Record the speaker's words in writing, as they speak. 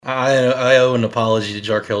owe an apology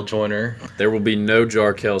to Jarkel Joyner. There will be no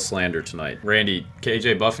Jarkel slander tonight. Randy,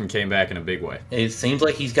 KJ Buffin came back in a big way. It seems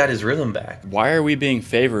like he's got his rhythm back. Why are we being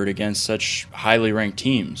favored against such highly ranked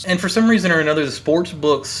teams? And for some reason or another, the sports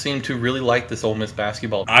books seem to really like this Ole Miss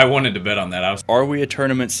basketball team. I wanted to bet on that. Are we a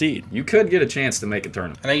tournament seed? You could get a chance to make a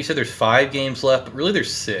tournament. I know you said there's 5 games left, but really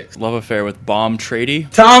there's 6. Love affair with bomb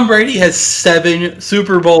Trady. Tom Brady has 7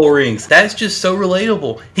 Super Bowl rings. That's just so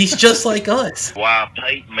relatable. He's just like us. Why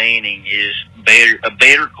Peyton Manning is a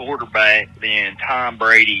better quarterback than Tom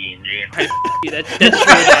Brady in general. That's true,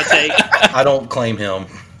 I take. I don't claim him.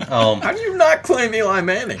 How do you not claim Eli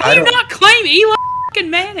Manning? How do you not claim Eli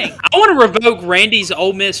Manning? I want to revoke Randy's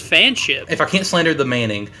Ole Miss fanship. If I can't slander the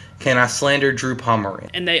Manning, can I slander Drew Pomeranz?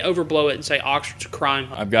 And they overblow it and say Oxford's a crime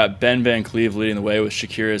hub. I've got Ben Van Cleve leading the way with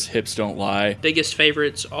Shakira's Hips Don't Lie. Biggest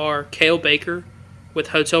favorites are Cale Baker with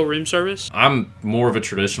hotel room service. I'm more of a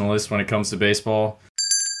traditionalist when it comes to baseball.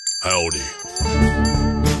 Howdy.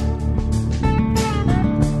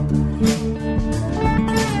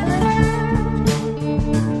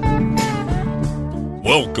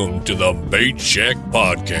 Welcome to the Bait Shack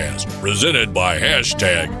Podcast, presented by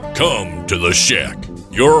 #Come to the Shack,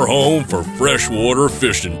 your home for freshwater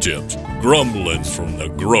fishing tips, grumblings from the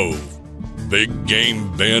Grove, big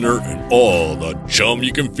game banner, and all the chum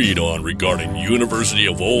you can feed on regarding University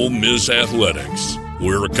of Ole Miss athletics.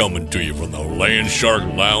 We're coming to you from the Land Shark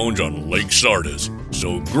Lounge on Lake Sardis,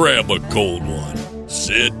 so grab a cold one,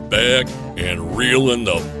 sit back, and reel in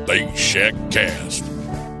the Bait Shack Cast.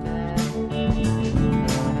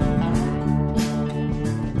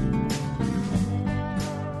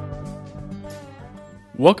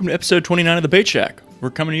 Welcome to episode 29 of the Bait Shack. We're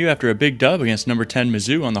coming to you after a big dub against number 10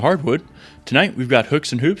 Mizzou on the hardwood. Tonight we've got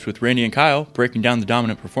Hooks and Hoops with Randy and Kyle breaking down the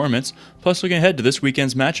dominant performance, plus looking ahead to this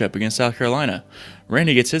weekend's matchup against South Carolina.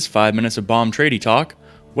 Randy gets his 5 minutes of bomb Trady talk.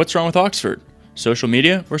 What's wrong with Oxford? Social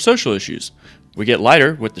media or social issues? We get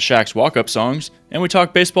lighter with the Shack's walk-up songs, and we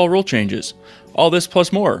talk baseball rule changes. All this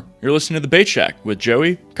plus more. You're listening to The Bait Shack with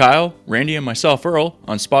Joey, Kyle, Randy, and myself, Earl,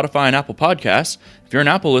 on Spotify and Apple Podcasts. If you're an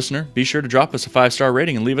Apple listener, be sure to drop us a 5-star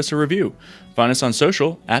rating and leave us a review. Find us on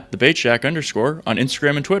social at @TheBaitShack_ on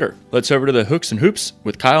Instagram and Twitter. Let's over to the Hooks and Hoops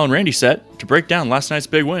with Kyle and Randy set to break down last night's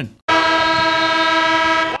big win.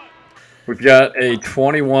 We've got a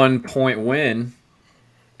 21-point win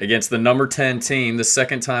against the number 10 team. The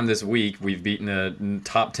second time this week we've beaten a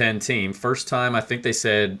top 10 team. First time, I think they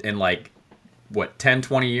said in 10,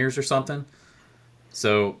 20 years or something.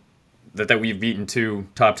 So that we've beaten 2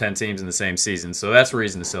 top 10 teams in the same season. So that's a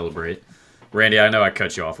reason to celebrate. Randy, I know I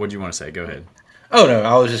cut you off. What do you want to say? Go ahead. Oh, no.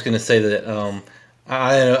 I was just going to say that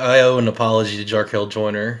I owe an apology to Jarkel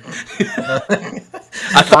Joyner.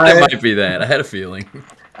 I thought it might be that. I had a feeling.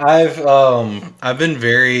 I've been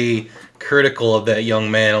very critical of that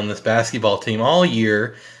young man on this basketball team all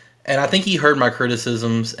year, and I think he heard my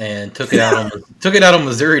criticisms and took it out on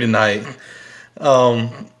Missouri tonight.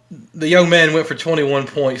 The young man went for 21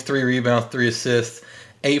 points, 3 rebounds, 3 assists,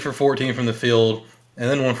 8 for 14 from the field, and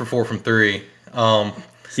then 1 for 4 from 3.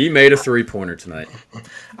 He made a 3-pointer tonight.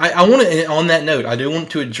 I want to, on that note, I do want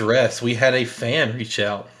to address, we had a fan reach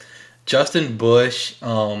out, Justin Bush,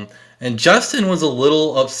 and Justin was a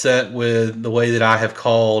little upset with the way that I have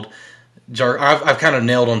called I've kind of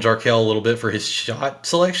nailed on Jarkel a little bit for his shot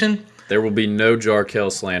selection. There will be no Jarkel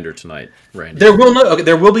slander tonight, Randy. There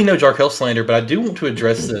will be no Jarkel slander, but I do want to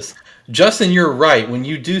address this. Justin, you're right when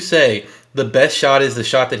you do say the best shot is the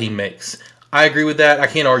shot that he makes. I agree with that. I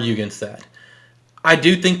can't argue against that. I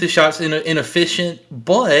do think the shot's inefficient,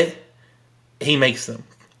 but he makes them.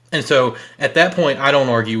 And so at that point, I don't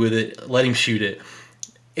argue with it. Let him shoot it.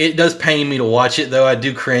 It does pain me to watch it, though. I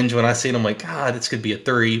do cringe when I see it. I'm like, God, this could be a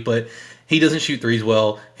 3, but he doesn't shoot threes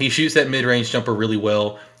well. He shoots that mid-range jumper really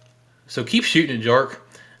well. So keep shooting it, Jark.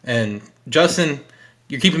 And Justin,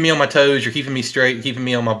 you're keeping me on my toes. You're keeping me straight. You're keeping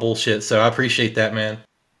me on my bullshit. So I appreciate that, man.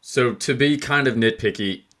 So to be kind of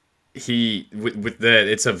nitpicky, with that,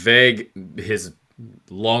 it's a vague, his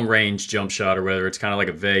long-range jump shot or whatever, it's kind of like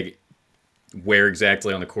a vague where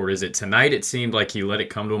exactly on the court is it. Tonight it seemed like he let it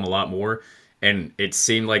come to him a lot more, and it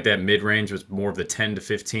seemed like that mid-range was more of the 10 to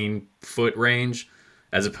 15-foot range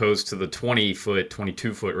as opposed to the 20-foot,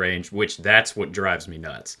 22-foot range, which that's what drives me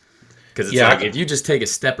nuts. Because it's like, if you just take a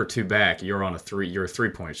step or two back, you're a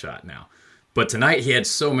three-point shot now. But tonight he had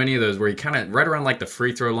so many of those where he kind of right around like the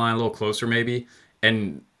free throw line, a little closer maybe,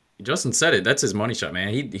 and Justin said it, that's his money shot, man.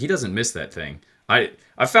 He doesn't miss that thing.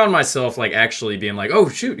 I found myself like actually being like, oh,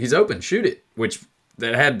 shoot, he's open, shoot it, which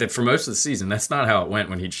that for most of the season, that's not how it went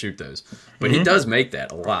when he'd shoot those. But he does make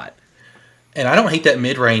that a lot. And I don't hate that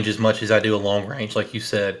mid range as much as I do a long range, like you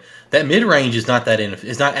said. That mid range is not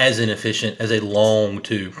is not as inefficient as a long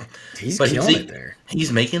two. He's But killing it there.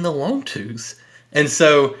 he's making the long twos, and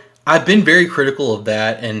so I've been very critical of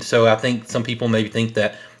that. And so I think some people maybe think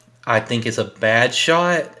that I think it's a bad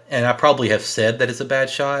shot, and I probably have said that it's a bad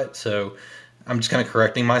shot. So I'm just kind of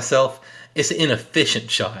correcting myself. It's an inefficient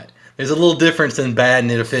shot. There's a little difference in bad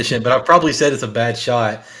and inefficient, but I've probably said it's a bad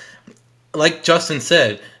shot. Like Justin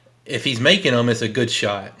said, if he's making them, it's a good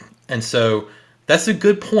shot. And so that's a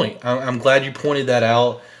good point. I'm glad you pointed that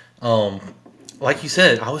out. Like you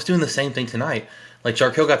said, I was doing the same thing tonight. Like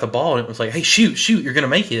Jarkel got the ball and it was like, "Hey, shoot, you're gonna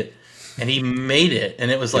make it," and he made it.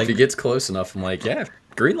 And it was like, if he gets close enough, I'm like, yeah,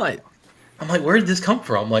 green light. I'm like, where did this come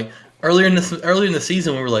from? Like earlier in the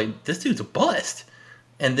season, we were like, this dude's a bust,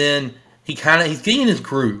 and then he's getting in his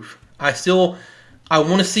groove. I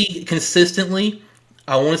want to see consistently.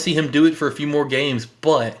 I want to see him do it for a few more games,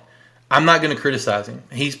 but I'm not going to criticize him.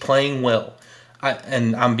 He's playing well,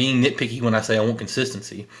 and I'm being nitpicky when I say I want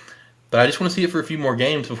consistency. But I just want to see it for a few more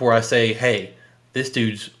games before I say, hey, this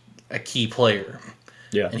dude's a key player.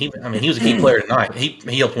 Yeah. And he was a key player tonight.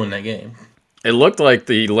 He helped win that game. It looked like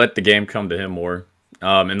he let the game come to him more.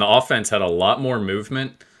 And the offense had a lot more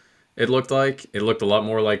movement, it looked like. It looked a lot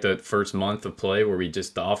more like the first month of play where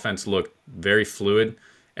the offense looked very fluid.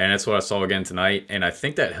 And that's what I saw again tonight. And I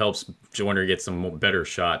think that helps Joyner get some better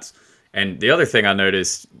shots. And the other thing I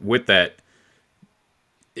noticed with that,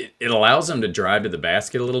 it allows him to drive to the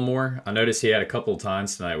basket a little more. I noticed he had a couple of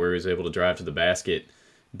times tonight where he was able to drive to the basket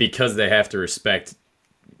because they have to respect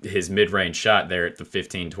his mid-range shot there at the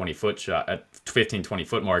 15-20 foot shot at 15-20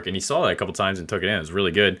 foot mark, and he saw that a couple times and took it in. It was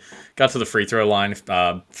really good. Got to the free throw line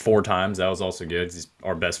 4 times. That was also good. He's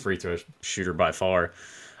our best free throw shooter by far.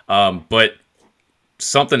 But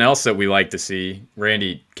something else that we like to see,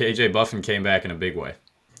 Randy, KJ Buffen came back in a big way.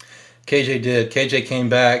 KJ did. KJ came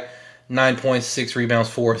back. 9 points, 6 rebounds,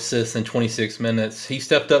 4 assists in 26 minutes. He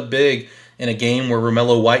stepped up big in a game where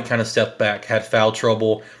Romello White kind of stepped back, had foul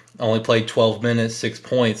trouble, only played 12 minutes, 6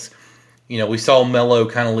 points. You know, we saw Melo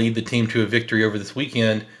kind of lead the team to a victory over this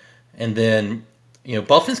weekend. And then, you know,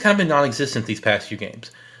 Buffin's kind of been non-existent these past few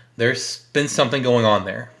games. There's been something going on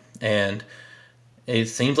there. And it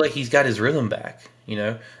seems like he's got his rhythm back, you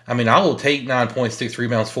know. I mean, I will take 9 points, 6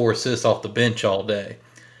 rebounds, 4 assists off the bench all day.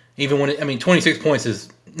 Even when 26 points is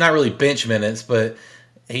not really bench minutes, but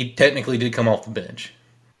he technically did come off the bench.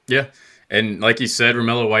 Yeah. And like you said,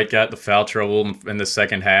 Romello White got the foul trouble in the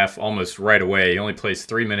second half almost right away. He only plays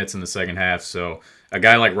 3 minutes in the second half. So a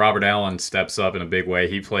guy like Robert Allen steps up in a big way.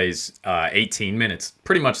 He plays 18 minutes,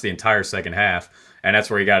 pretty much the entire second half. And that's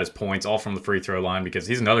where he got his points, all from the free throw line, because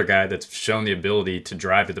he's another guy that's shown the ability to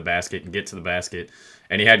drive to the basket and get to the basket.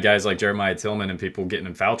 And he had guys like Jeremiah Tillman and people getting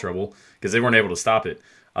in foul trouble because they weren't able to stop it.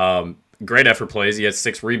 Great effort plays. He had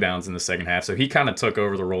 6 rebounds in the second half. So he kind of took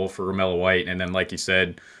over the role for Romello White. And then, like you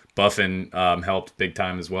said, Buffen helped big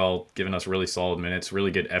time as well, giving us really solid minutes,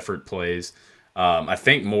 really good effort plays. I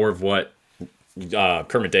think more of what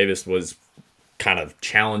Kermit Davis was kind of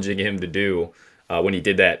challenging him to do when he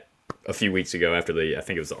did that a few weeks ago after I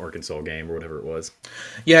think it was the Arkansas game or whatever it was.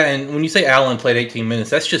 Yeah, and when you say Allen played 18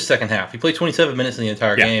 minutes, that's just second half. He played 27 minutes in the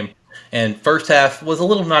entire game. And first half was a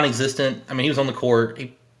little non-existent. I mean, he was on the court.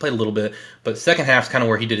 He played a little bit. But second half's kind of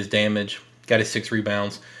where he did his damage. Got his 6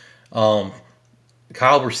 rebounds. Kyle,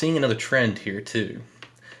 we're seeing another trend here, too.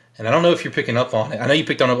 And I don't know if you're picking up on it. I know you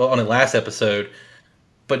picked on it last episode.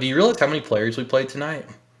 But do you realize how many players we played tonight?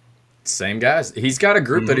 Same guys. He's got a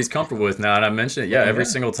group that he's comfortable with now, and I mentioned it. Yeah, every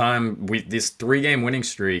single time this 3-game winning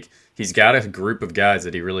streak, he's got a group of guys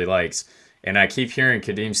that he really likes. And I keep hearing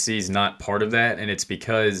Kadeem C's not part of that, and it's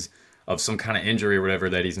because of some kind of injury or whatever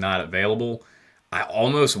that he's not available. I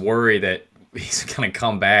almost worry that he's going to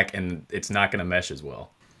come back and it's not going to mesh as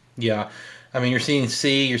well. Yeah. I mean, you're seeing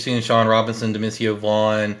C, you're seeing Sean Robinson, Demisio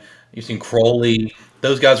Vaughn, you're seeing Crowley.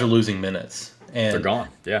 Those guys are losing minutes. And they're gone,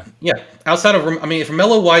 yeah. Yeah. Outside of, I mean, if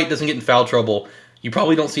Romello White doesn't get in foul trouble, you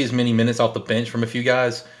probably don't see as many minutes off the bench from a few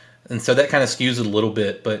guys. And so that kind of skews it a little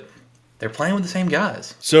bit, but they're playing with the same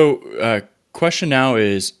guys. So, question now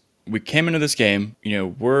is, we came into this game,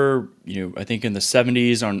 we're, I think in the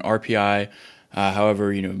 70s on RPI.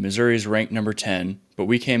 However, Missouri's ranked number 10, but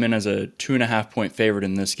we came in as a 2.5-point favorite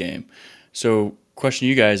in this game. So, question to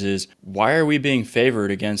you guys is, why are we being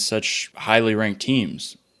favored against such highly ranked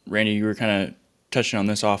teams? Randy, you were kind of touching on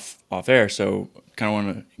this off air, so kind of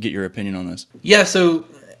want to get your opinion on this. Yeah, so,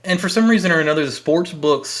 and for some reason or another, the sports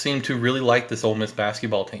books seem to really like this Ole Miss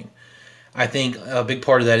basketball team. I think a big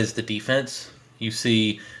part of that is the defense. You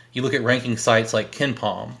look at ranking sites like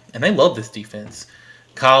KenPom, and they love this defense.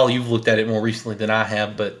 Kyle, you've looked at it more recently than I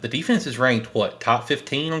have, but the defense is ranked, what, top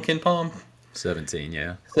 15 on KenPom? 17,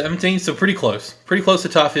 yeah. 17, so pretty close. Pretty close to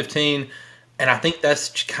top 15. And I think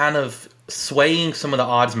that's kind of swaying some of the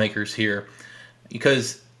odds makers here.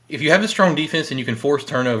 Because if you have a strong defense and you can force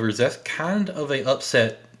turnovers, that's kind of a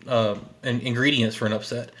upset, and ingredients for an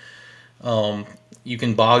upset. You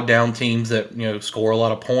can bog down teams that score a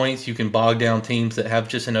lot of points. You can bog down teams that have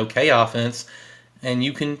just an okay offense, and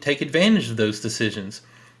you can take advantage of those decisions.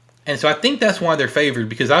 And so I think that's why they're favored,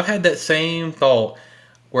 because I've had that same thought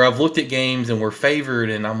where I've looked at games and we're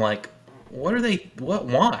favored, and I'm like,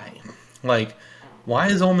 why? Like, why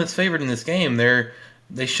is Ole Miss favored in this game?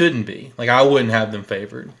 They shouldn't be. Like, I wouldn't have them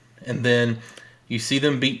favored. And then you see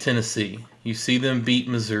them beat Tennessee. You see them beat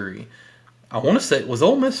Missouri. I want to say, was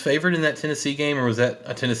Ole Miss favored in that Tennessee game, or was that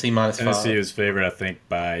a Tennessee -5? Tennessee was favored, I think,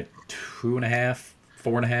 by 2.5,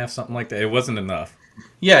 4.5, something like that. It wasn't enough.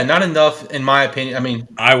 Yeah, not enough, in my opinion. I mean,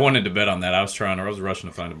 I wanted to bet on that. I was rushing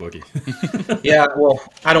to find a bookie. yeah, well,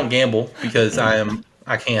 I don't gamble because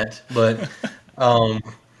I can't. But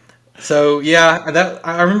so yeah, that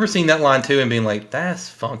I remember seeing that line too and being like, that's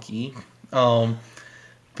funky.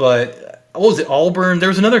 But what was it, Auburn? There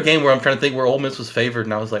was another game where I'm trying to think where Ole Miss was favored,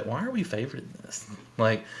 and I was like, why are we favored in this?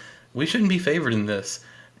 Like, we shouldn't be favored in this.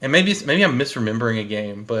 And maybe I'm misremembering a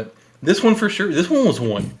game, but this one for sure. This one was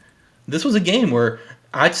one. This was a game where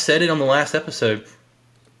I said it on the last episode.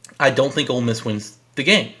 I don't think Ole Miss wins the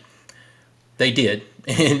game. They did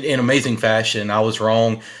in amazing fashion. I was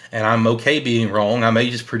wrong, and I'm okay being wrong. I may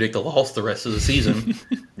just predict a loss the rest of the season.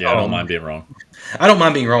 Yeah, I don't mind being wrong. I don't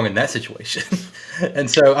mind being wrong in that situation. And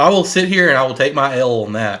so I will sit here and I will take my L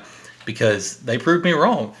on that because they proved me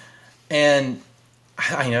wrong. And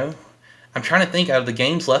I'm trying to think, out of the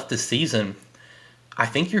games left this season, I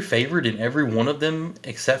think you're favored in every one of them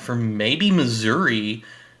except for maybe Missouri,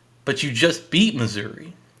 but you just beat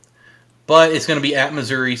Missouri. But it's going to be at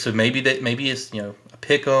Missouri, so maybe it's a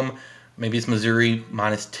pick 'em, maybe it's Missouri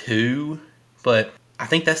 -2, but I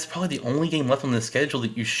think that's probably the only game left on the schedule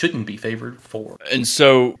that you shouldn't be favored for. And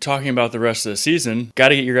so, talking about the rest of the season, got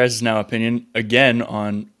to get your guys' now opinion again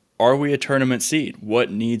on, are we a tournament seed? What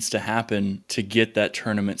needs to happen to get that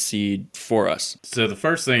tournament seed for us? So the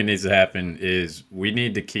first thing that needs to happen is we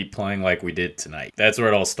need to keep playing like we did tonight. That's where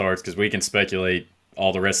it all starts, because we can speculate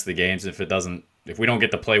all the rest of the games. If we don't get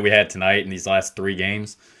the play we had tonight in these last 3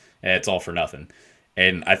 games, it's all for nothing.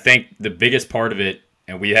 And I think the biggest part of it,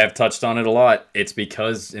 and we have touched on it a lot, it's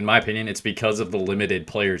because, in my opinion, it's because of the limited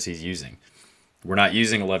players he's using. We're not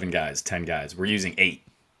using 11 guys, 10 guys. We're using 8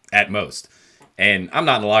 at most. And I'm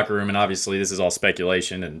not in the locker room, and obviously this is all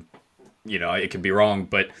speculation, and it could be wrong,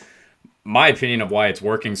 but my opinion of why it's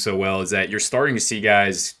working so well is that you're starting to see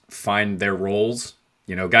guys find their roles.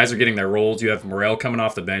 Guys are getting their roles. You have Morrell coming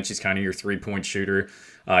off the bench. He's kind of your 3-point shooter.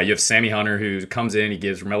 You have Sammy Hunter, who comes in. He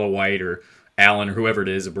gives Romello White or Allen or whoever it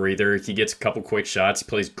is a breather. He gets a couple quick shots. He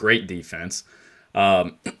plays great defense.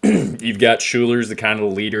 You've got Schuler's the kind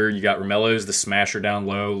of leader. You got Romello's the smasher down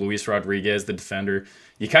low. Luis Rodriguez, the defender.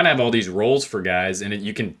 You kind of have all these roles for guys, and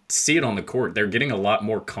you can see it on the court. They're getting a lot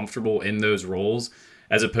more comfortable in those roles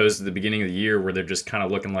as opposed to the beginning of the year where they're just kind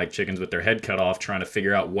of looking like chickens with their head cut off trying to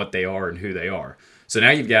figure out what they are and who they are. So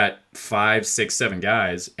now you've got 5, 6, 7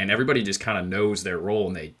 guys, and everybody just kind of knows their role,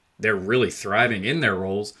 and they're really thriving in their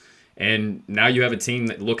roles. And now you have a team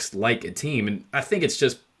that looks like a team. And I think it's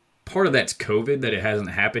just part of that's COVID, that it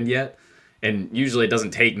hasn't happened yet. And usually it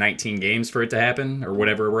doesn't take 19 games for it to happen or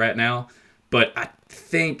whatever we're at now. But I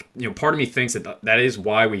think, part of me thinks that is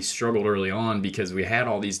why we struggled early on, because we had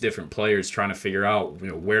all these different players trying to figure out,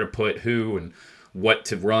 where to put who and what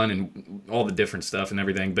to run and all the different stuff and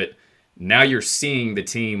everything. But now you're seeing the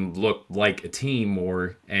team look like a team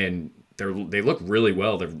more, and they look really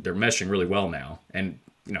well. They're meshing really well now. And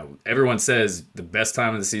everyone says the best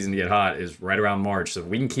time of the season to get hot is right around March. So if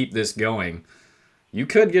we can keep this going, you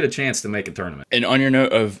could get a chance to make a tournament. And on your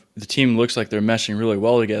note of the team looks like they're meshing really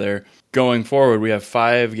well together, going forward, we have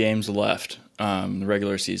 5 games left, the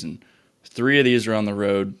regular season. 3 of these are on the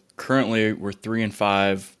road. Currently, we're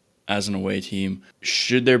 3-5 as an away team.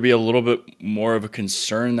 Should there be a little bit more of a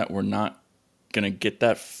concern that we're not going to get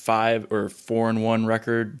that 5 or 4-1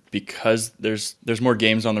 record because there's more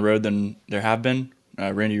games on the road than there have been?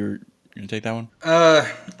 Randy, you're going to take that one?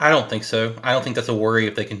 I don't think so. I don't think that's a worry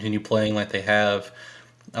if they continue playing like they have.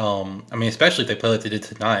 Especially if they play like they did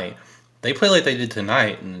tonight. They play like they did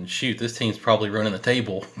tonight, and shoot, this team's probably running the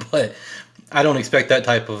table. But I don't expect that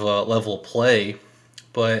type of level of play.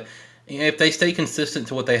 But if they stay consistent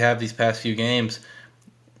to what they have these past few games,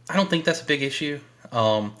 I don't think that's a big issue.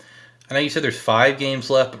 I know you said there's 5 games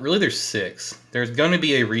left, but really there's 6. There's going to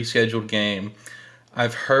be a rescheduled game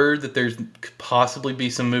I've heard that there's could possibly be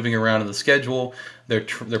some moving around in the schedule. They're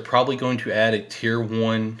probably going to add a Tier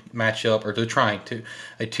 1 matchup, or they're trying to,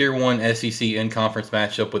 a Tier 1 SEC in-conference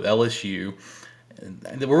matchup with LSU.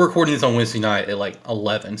 We're recording this on Wednesday night at like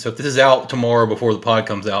 11. So if this is out tomorrow before the pod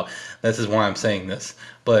comes out, this is why I'm saying this,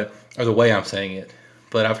 or the way I'm saying it.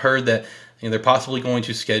 But I've heard that they're possibly going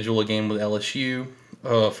to schedule a game with LSU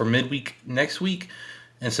for midweek next week,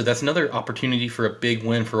 and so that's another opportunity for a big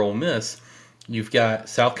win for Ole Miss. You've got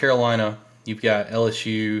South Carolina, you've got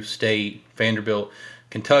LSU, State, Vanderbilt,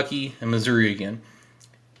 Kentucky, and Missouri again.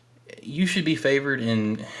 You should be favored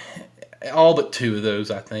in all but two of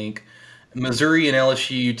those, I think. Missouri and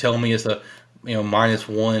LSU, you tell me it's a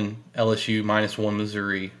 -1 LSU, -1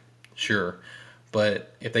 Missouri, sure.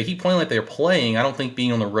 But if they keep playing like they're playing, I don't think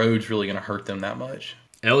being on the road is really going to hurt them that much.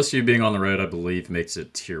 LSU being on the road, I believe, makes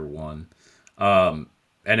it Tier 1.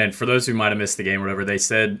 And then for those who might have missed the game or whatever, they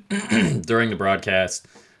said during the broadcast,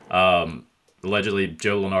 allegedly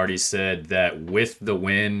Joe Lunardi said that with the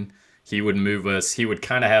win, he would move us. He would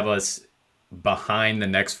kind of have us behind the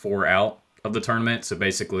next four out of the tournament. So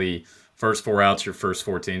basically, first four outs, your first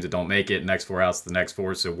four teams that don't make it. Next four outs, the next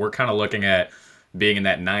four. So we're kind of looking at being in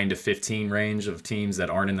that 9 to 15 range of teams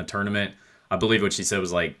that aren't in the tournament. I believe what she said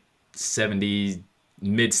was like 70,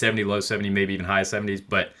 mid 70, low 70, maybe even high 70s.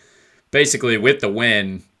 But basically, with the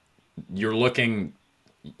win, you're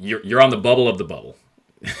on the bubble of the bubble.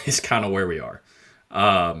 It's kind of where we are.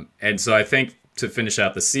 And so I think to finish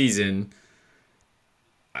out the season,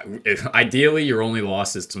 ideally your only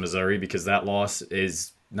loss is to Missouri, because that loss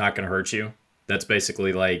is not going to hurt you. That's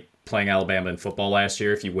basically like playing Alabama in football last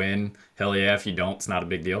year. If you win, hell yeah. If you don't, it's not a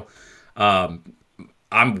big deal.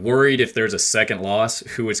 I'm worried if there's a second loss,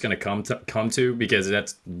 who it's going to come to, because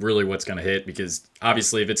that's really what's going to hit. Because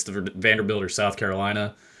obviously, if it's the Vanderbilt or South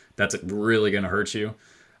Carolina, that's really going to hurt you.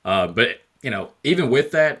 But even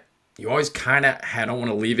with that, you always kind of don't want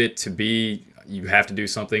to leave it to be you have to do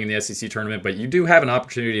something in the SEC tournament. But you do have an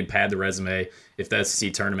opportunity to pad the resume if the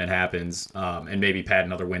SEC tournament happens, and maybe pad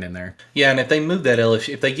another win in there. Yeah, and if they move that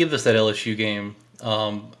LSU, if they give us that LSU game,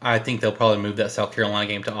 I think they'll probably move that South Carolina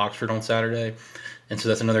game to Oxford on Saturday. And so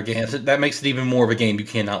that's another game. That makes it even more of a game you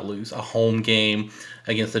cannot lose. A home game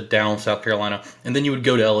against a down South Carolina. And then you would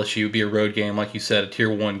go to LSU, be a road game, like you said, a Tier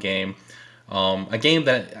 1 game. A game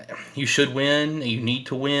that you should win, you need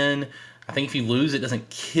to win. I think if you lose, it doesn't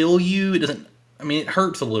kill you. It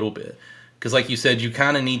hurts a little bit. Because like you said, you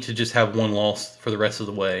kind of need to just have one loss for the rest of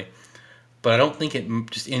the way. But I don't think it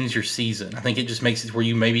just ends your season. I think it just makes it where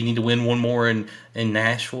you maybe need to win one more in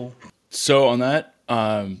Nashville. So on that,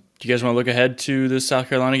 do you guys want to look ahead to this South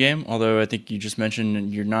Carolina game? Although I think you just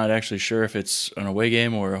mentioned you're not actually sure if it's an away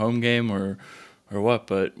game or a home game or what,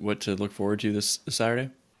 but what to look forward to this Saturday?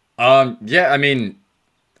 Yeah, I don't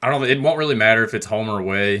know. It won't really matter if it's home or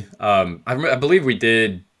away. I believe we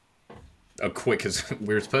did a quick, because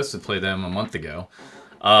we were supposed to play them a month ago.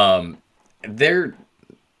 They're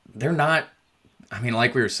not,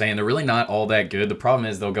 like we were saying, they're really not all that good. The problem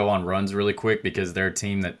is they'll go on runs really quick because they're a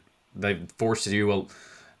team that they force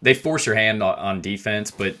your hand on defense,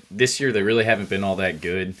 but this year they really haven't been all that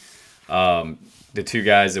good. The two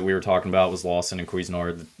guys that we were talking about was Lawson and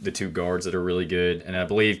Cuisinart, the two guards that are really good. And I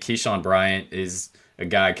believe Keyshawn Bryant is a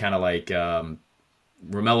guy kind of like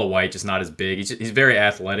Romello White, just not as big. He's very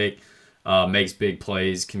athletic, makes big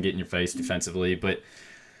plays, can get in your face defensively, but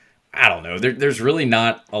I don't know. There's really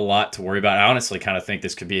not a lot to worry about. I honestly kind of think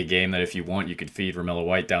this could be a game that if you want, you could feed Romello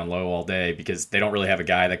White down low all day, because they don't really have a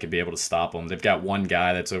guy that could be able to stop him. They've got one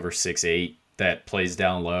guy that's over 6'8" that plays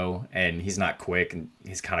down low, and he's not quick, and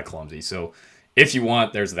he's kind of clumsy. So if you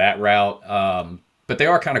want, there's that route. But they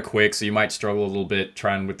are kind of quick, so you might struggle a little bit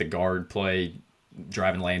trying with the guard play,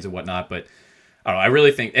 driving lanes and whatnot. But I don't know. I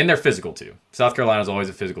really think, and they're physical too. South Carolina's always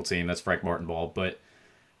a physical team. That's Frank Martin ball, but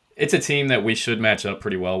it's a team that we should match up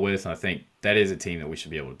pretty well with. I think that is a team that we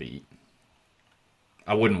should be able to beat.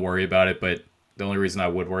 I wouldn't worry about it, but the only reason I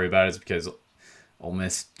would worry about it is because Ole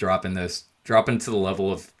Miss dropping to the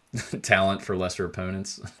level of talent for lesser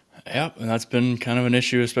opponents. Yep, and that's been kind of an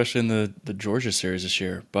issue, especially in the Georgia series this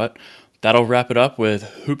year. But that'll wrap it up with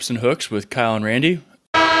Hoops and Hooks with Kyle and Randy.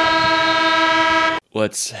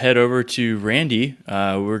 Let's head over to Randy.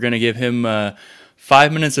 We're going to give him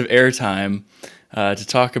 5 minutes of airtime to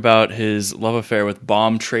talk about his love affair with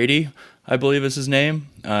Bomb Trady, I believe is his name.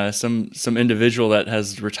 Some individual that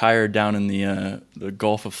has retired down in the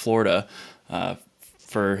Gulf of Florida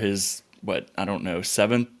for his,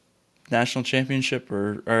 seventh national championship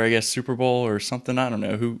or I guess Super Bowl or something. I don't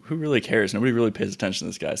know. Who really cares? Nobody really pays attention to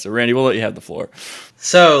this guy. So, Randy, we'll let you have the floor.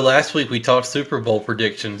 So last week we talked Super Bowl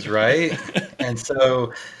predictions, right? And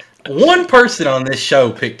so One person on this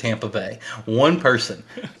show picked Tampa Bay. One person.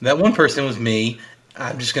 That one person was me.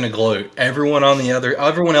 I'm just gonna gloat. Everyone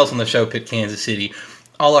else on the show picked Kansas City.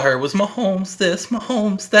 All I heard was Mahomes this,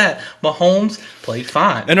 Mahomes that. Mahomes played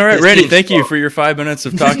fine. And all right, This Randy, team thank you sucked. for your 5 minutes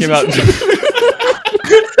of talking about.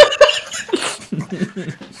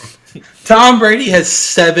 Tom Brady has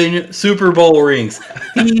 7 Super Bowl rings.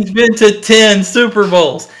 He's been to 10 Super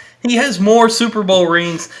Bowls. He has more Super Bowl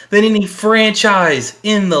rings than any franchise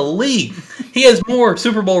in the league. He has more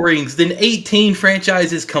Super Bowl rings than 18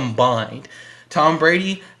 franchises combined. Tom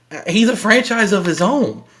Brady, he's a franchise of his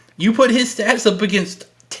own. You put his stats up against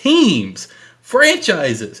teams,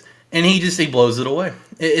 franchises, and he blows it away.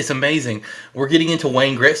 It's amazing. We're getting into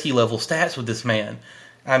Wayne Gretzky level stats with this man.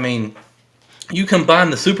 I mean, you combine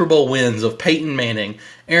the Super Bowl wins of Peyton Manning,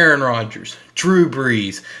 Aaron Rodgers, Drew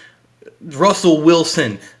Brees, Russell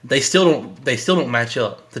Wilson. They still don't match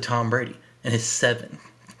up to Tom Brady and his 7.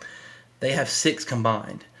 They have 6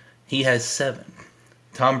 combined. He has 7.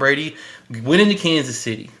 Tom Brady went into Kansas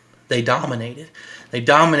City. They dominated. They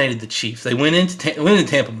dominated the Chiefs. They went into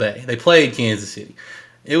Tampa Bay. They played Kansas City.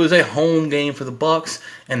 It was a home game for the Bucs,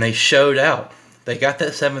 and they showed out. They got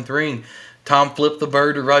that 7th ring. Tom flipped the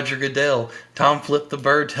bird to Roger Goodell. Tom flipped the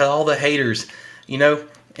bird to all the haters. You know,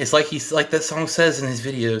 it's like that song says in his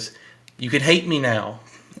videos. You can hate me now.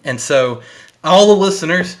 And so, all the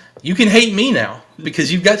listeners, you can hate me now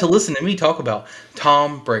because you've got to listen to me talk about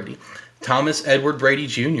Tom Brady. Thomas Edward Brady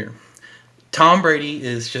Jr. Tom Brady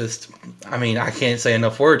is just, I mean, I can't say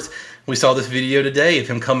enough words. We saw this video today of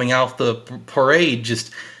him coming out the parade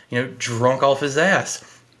just, drunk off his ass.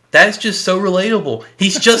 That's just so relatable.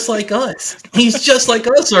 He's just like us. He's just like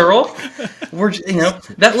us, Earl. We're,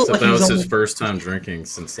 that looked So like that he was was his on, first time drinking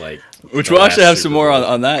since Which the we'll actually last have some Super more Bowl.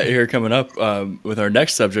 on that here coming up with our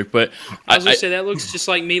next subject. But I was going to say, that looks just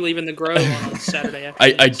like me leaving the Grove on Saturday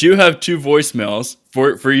afternoon. I do have 2 voicemails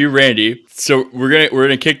for you, Randy. So we're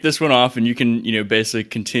gonna kick this one off, and you can basically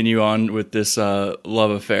continue on with this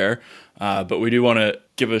love affair. But we do want to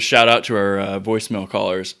give a shout out to our voicemail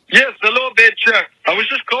callers. Yes, hello there, Chuck. I was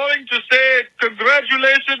just calling to say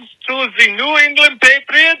congratulations to the New England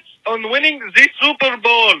Patriots on winning the Super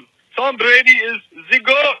Bowl. Tom Brady is the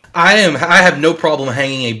GOAT. I have no problem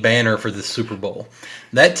hanging a banner for this Super Bowl.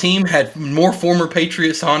 That team had more former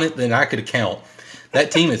Patriots on it than I could count.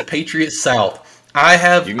 That team is Patriots South. I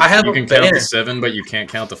have You a can count banner. to 7, but you can't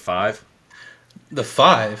count to 5. The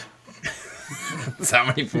 5. That's how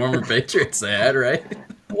many former Patriots they had, right?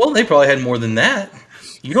 Well, they probably had more than that.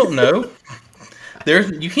 You don't know.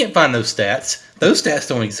 You can't find those stats. Those stats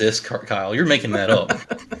don't exist, Kyle. You're making that up.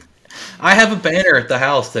 I have a banner at the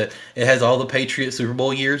house that it has all the Patriot Super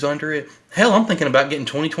Bowl years under it. Hell, I'm thinking about getting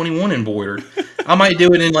 2021 embroidered. I might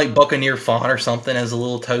do it in like Buccaneer font or something as a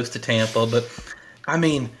little toast to Tampa. But I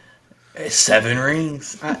mean, 7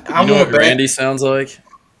 rings. I You know want what Randy sounds like?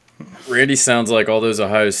 Randy sounds like all those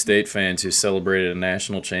Ohio State fans who celebrated a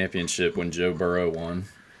national championship when Joe Burrow won.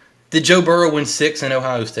 Did Joe Burrow win 6 in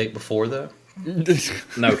Ohio State before though?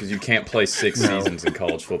 No, because you can't play 6 seasons in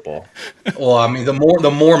college football. Well, I mean, the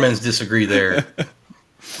Mormons disagree there.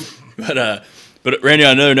 But Randy,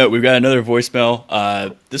 on another note, we've got another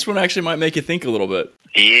voicemail. This one actually might make you think a little bit.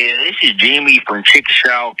 Yeah, this is Jimmy from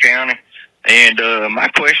Chickasaw County, and my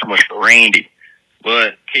question was for Randy.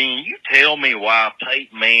 But can you tell me why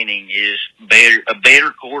Peyton Manning is a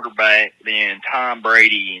better quarterback than Tom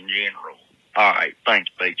Brady in general? All right,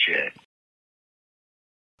 thanks, Big Chat.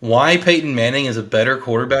 Why Peyton Manning is a better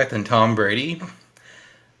quarterback than Tom Brady?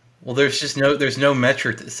 Well, there's no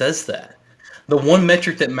metric that says that. The one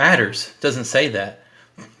metric that matters doesn't say that.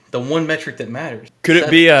 The one metric that matters. Could it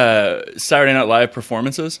be Saturday Night Live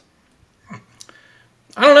performances?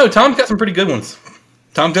 I don't know. Tom's got some pretty good ones.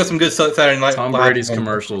 Tom's got some good Saturday Night Tom Live Brady's performances.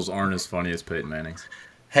 commercials aren't as funny as Peyton Manning's.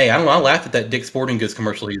 Hey, I don't know. I laughed at that Dick's Sporting Goods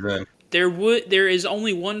commercial he's in. There is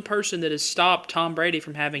only one person that has stopped Tom Brady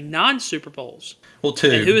from having non-Super Bowls. Well,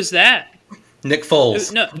 2. And who is that? Nick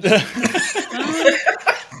Foles. No. God.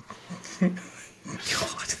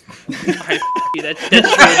 All right, that's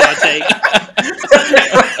really my take.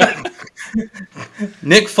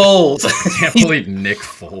 Nick Foles. I can't believe Nick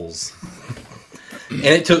Foles. And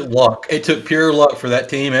it took luck. It took pure luck for that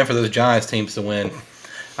team and for those Giants teams to win.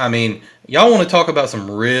 I mean, y'all want to talk about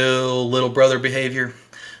some real little brother behavior?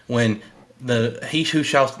 When he who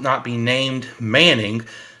shall not be named Manning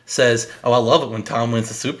says, "Oh, I love it when Tom wins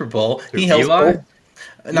the Super Bowl." He helps. Eli?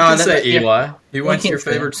 No, You can say Eli. He went to can't your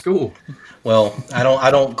say favorite school. Well, I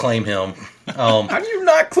don't claim him. How do you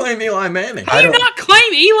not claim Eli Manning? How do you not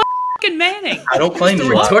claim Eli fucking Manning? I don't claim There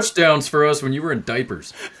were Eli. touchdowns for us when you were in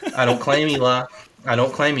diapers. I don't claim Eli. I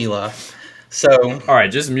don't claim Eli. So All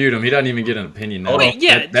right, just mute him. He doesn't even get an opinion now. Wait,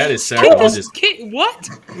 yeah. That is kick sacrilegious. this- what?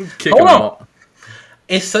 Kick Hold him on. out.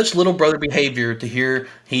 it's such little brother behavior to hear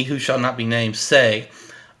he who shall not be named say,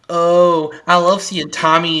 "Oh, I love seeing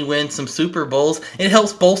Tommy win some Super Bowls. It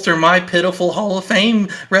helps bolster my pitiful Hall of Fame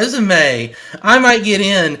resume. I might get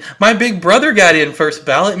in. My big brother got in first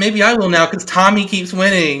ballot. Maybe I will now because Tommy keeps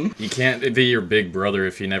winning." You can't be your big brother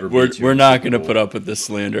if he never We're beat you. we're in not Super going to Bowl. put up with this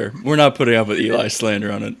slander. We're not putting up with Eli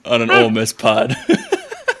slander on an Ole Miss pod.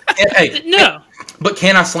 Hey, No. but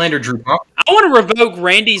can I slander Drew Pomeranz? I want to revoke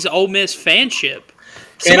Randy's Ole Miss fanship.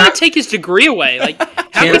 Can Somebody I- take his degree away. Like,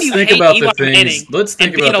 how Let's can you think hate about Eli the things. Manning Let's think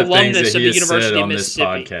and be an about the things alumnus that of he the has said University of on this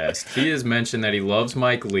Mississippi? podcast. He has mentioned that he loves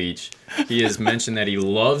Mike Leach. He has mentioned that he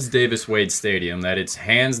loves Davis Wade Stadium. That it's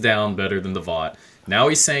hands down better than the Vaught. Now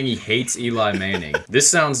he's saying he hates Eli Manning. This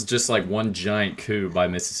sounds just like one giant coup by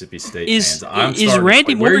Mississippi State Is fans. is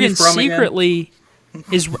Randy where are you Morgan from again? secretly?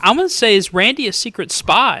 I'm gonna say, is Randy a secret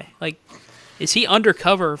spy? Like, is he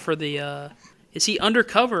undercover for the? Is he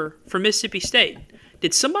undercover for Mississippi State?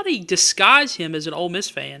 Did somebody disguise him as an Ole Miss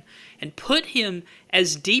fan and put him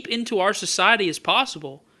as deep into our society as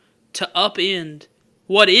possible to upend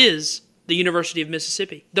what is the University of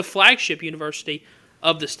Mississippi, the flagship university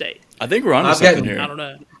of the state? I think we're onto I've something gotten- I here. don't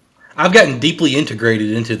know. I've gotten deeply integrated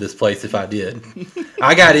into this place if I did.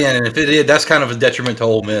 I got in, and if it did, that's kind of a detriment to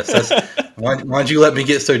Ole Miss. Why'd you let me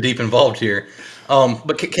get so deep involved here?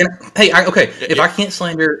 But if I can't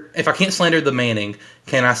slander the Manning,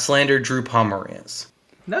 can I slander Drew Pomeranz?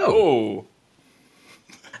 No. Oh,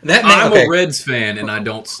 That man, I'm okay. a Reds fan and I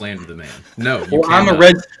don't slander the man. No, you Well,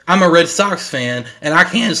 cannot. I'm a Red Sox fan, and I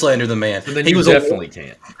can slander the man. Then you definitely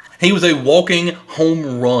can't. He was a walking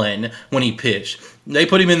home run when he pitched. They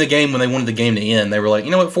put him in the game when they wanted the game to end. They were like,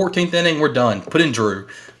 you know what, 14th inning, we're done. Put in Drew.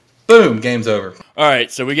 Boom, game's over. all right.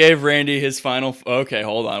 So we gave Randy his final. Okay,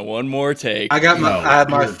 hold on. One more take. I have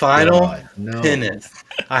my dear final God, no. penance.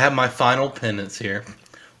 I have my final penance here.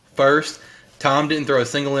 First, Tom didn't throw a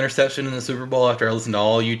single interception in the Super Bowl after I listened to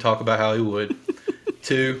all you talk about how he would.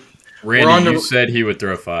 Two, Randy, you said he would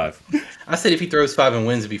throw 5. I said if he throws 5 and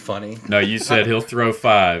wins, it'd be funny. No, you said he'll throw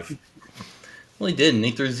 5. Well, he didn't.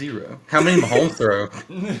 He threw 0. How many did Mahomes throw?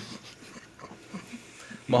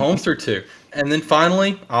 Mahomes threw 2. And then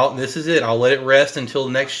finally, this is it. I'll let it rest until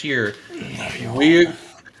next year.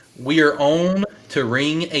 We are on to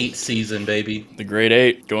Ring 8 season, baby. The grade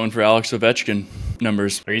 8 going for Alex Ovechkin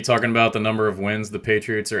numbers. Are you talking about the number of wins the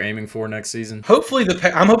Patriots are aiming for next season? Hopefully,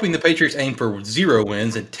 I'm hoping the Patriots aim for 0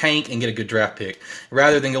 wins and tank and get a good draft pick,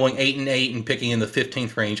 rather than going 8-8 and picking in the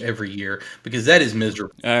 15th range every year, because that is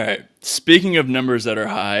miserable. All right. Speaking of numbers that are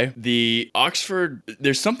high,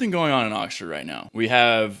 there's something going on in Oxford right now. We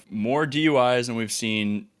have more DUIs than we've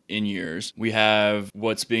seen in years. We have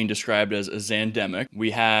what's being described as a Zandemic.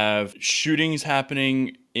 We have shootings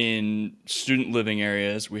happening in student living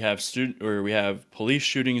areas. We have police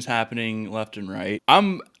shootings happening left and right.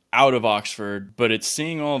 I'm out of Oxford, but it's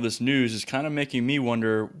seeing all this news is kind of making me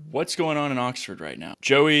wonder what's going on in Oxford right now.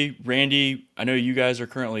 Joey, Randy, I know you guys are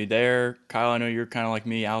currently there. Kyle, I know you're kind of like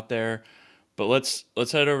me out there. But let's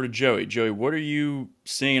head over to Joey. Joey, what are you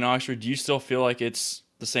seeing in Oxford? Do you still feel like it's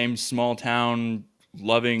the same small town,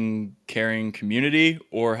 loving, caring community,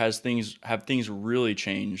 or have things really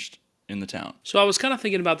changed in the town? So I was kind of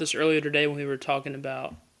thinking about this earlier today when we were talking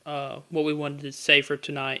about what we wanted to say for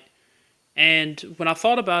tonight. And when I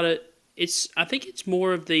thought about it, I think it's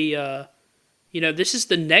more of the, this is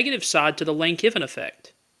the negative side to the Lane Kiffin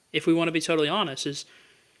effect. If we want to be totally honest, is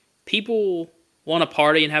people want to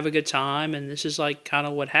party and have a good time, and this is like kind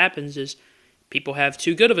of what happens is people have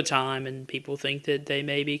too good of a time, and people think that they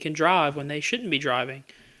maybe can drive when they shouldn't be driving.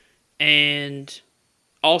 And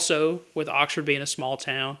also, with Oxford being a small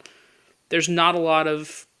town, there's not a lot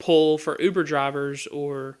of pull for Uber drivers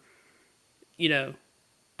or,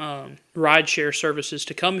 rideshare services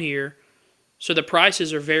to come here. So the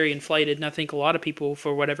prices are very inflated, and I think a lot of people,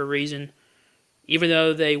 for whatever reason, even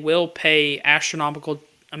though they will pay astronomical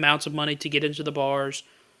amounts of money to get into the bars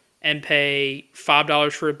and pay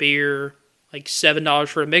 $5 for a beer, like $7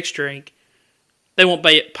 for a mixed drink, they won't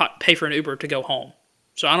pay for an Uber to go home.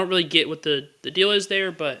 So I don't really get what the deal is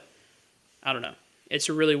there, but I don't know. It's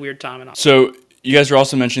a really weird time in Oxford. So you guys were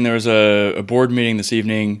also mentioning there was a board meeting this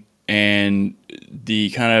evening, and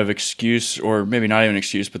the kind of excuse, or maybe not even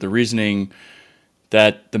excuse, but the reasoning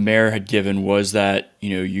that the mayor had given was that,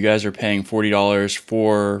 you guys are paying $40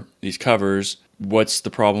 for these covers. What's the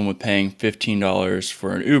problem with paying $15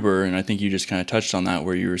 for an Uber? And I think you just kind of touched on that,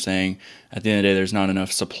 where you were saying at the end of the day, there's not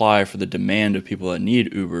enough supply for the demand of people that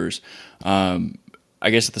need Ubers. I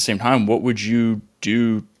guess at the same time, what would you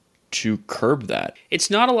do to curb that? It's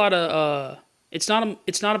not a lot of it's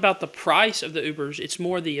not about the price of the Ubers, it's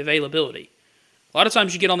more the availability. A lot of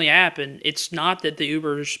times you get on the app and it's not that the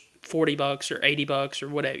Uber's $40 or $80 or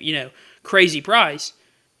whatever, crazy price.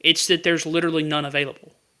 It's that there's literally none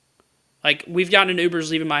available. Like, we've gotten an Ubers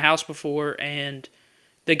leaving my house before, and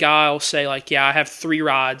the guy will say, like, yeah, I have 3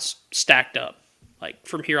 rides stacked up, like,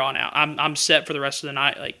 from here on out. I'm set for the rest of the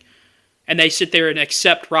night. Like, and they sit there and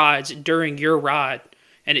accept rides during your ride,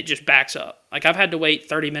 and it just backs up. Like, I've had to wait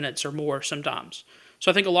 30 minutes or more sometimes.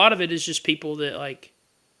 So I think a lot of it is just people that, like,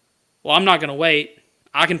 well, I'm not going to wait.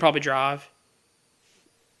 I can probably drive.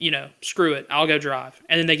 Screw it. I'll go drive.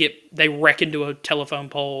 And then they wreck into a telephone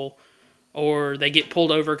pole, or they get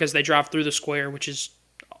pulled over because they drive through the square, which is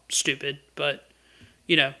stupid. But,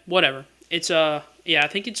 whatever. It's I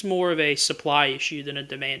think it's more of a supply issue than a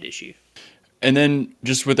demand issue. And then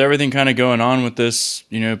just with everything kind of going on with this,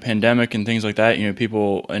 pandemic and things like that,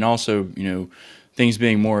 people, and also, things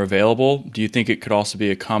being more available, do you think it could also be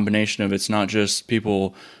a combination of, it's not just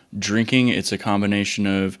people drinking, it's a combination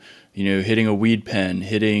of, hitting a weed pen,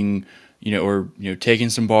 hitting, or, taking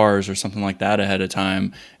some bars or something like that ahead of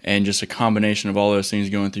time, and just a combination of all those things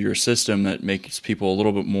going through your system that makes people a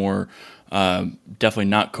little bit more, definitely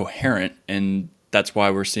not coherent. And that's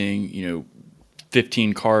why we're seeing,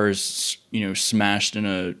 15 cars, smashed in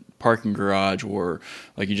a parking garage, or,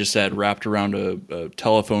 like you just said, wrapped around a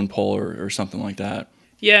telephone pole or something like that.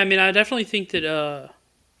 Yeah, I mean, I definitely think that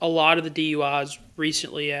a lot of the DUIs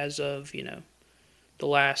recently, as of, the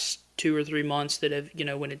last 2 or 3 months that have,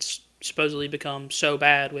 when it's supposedly become so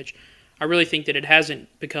bad, which I really think that it hasn't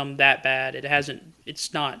become that bad.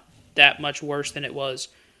 It's not that much worse than it was,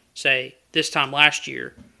 say, this time last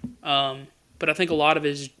year. But I think a lot of it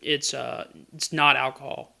is it's not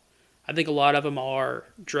alcohol. I think a lot of them are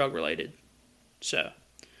drug related. So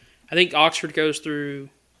I think Oxford goes through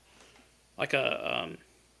like a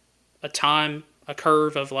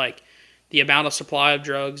curve of like the amount of supply of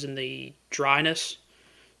drugs and the dryness.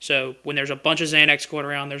 So when there's a bunch of Xanax going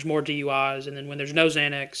around, there's more DUIs, and then when there's no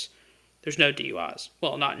Xanax, there's no DUIs.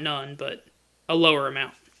 Well, not none, but a lower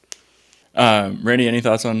amount. Randy, any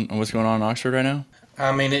thoughts on what's going on in Oxford right now?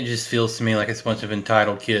 I mean, it just feels to me like it's a bunch of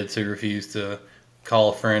entitled kids who refuse to call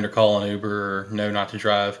a friend or call an Uber or know not to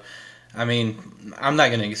drive. I mean, I'm not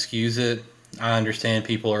going to excuse it. I understand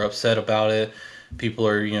people are upset about it. People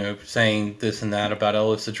are, saying this and that about,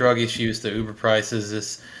 oh, it's the drug issue, it's the Uber prices,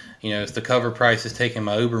 it's the cover prices taking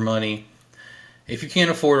my Uber money. If you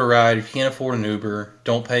can't afford a ride, if you can't afford an Uber,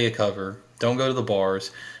 don't pay a cover. Don't go to the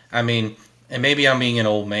bars. I mean, and maybe I'm being an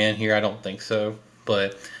old man here. I don't think so.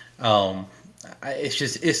 But it's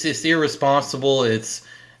just, it's irresponsible. It's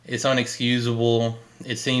unexcusable.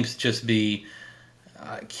 It seems to just be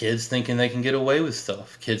kids thinking they can get away with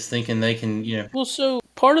stuff. Kids thinking they can, Well, so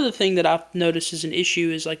part of the thing that I've noticed is an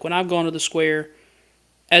issue is like when I've gone to the square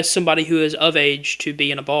as somebody who is of age to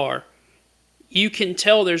be in a bar, you can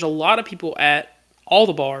tell there's a lot of people at all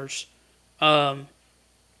the bars that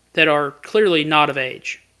are clearly not of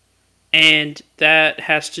age. And that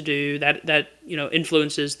has to do, that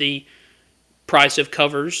influences the price of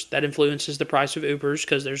covers, that influences the price of Ubers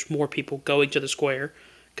because there's more people going to the square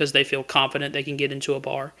because they feel confident they can get into a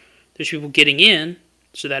bar. There's people getting in,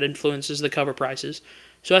 so that influences the cover prices.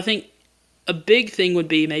 So I think a big thing would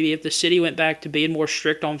be maybe if the city went back to being more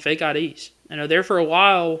strict on fake IDs. I know there for a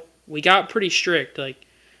while, we got pretty strict. Like,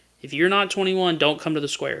 if you're not 21, don't come to the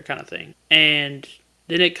square kind of thing. And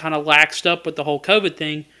then it kind of laxed up with the whole COVID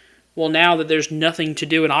thing. Well, now that there's nothing to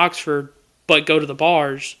do in Oxford but go to the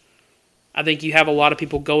bars, I think you have a lot of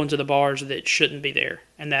people going to the bars that shouldn't be there.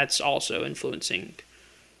 And that's also influencing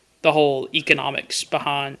the whole economics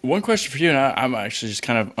behind. One question for you, and I'm actually just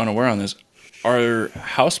kind of unaware on this. Are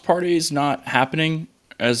house parties not happening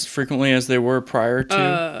as frequently as they were prior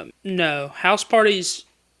to? No. House parties,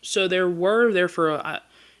 so there for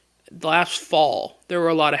last fall, there were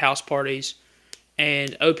a lot of house parties,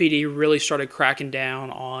 and OPD really started cracking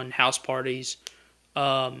down on house parties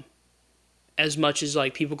as much as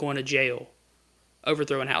like people going to jail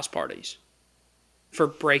overthrowing house parties for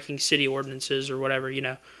breaking city ordinances or whatever,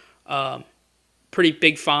 pretty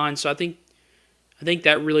big fines. So I think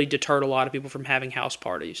that really deterred a lot of people from having house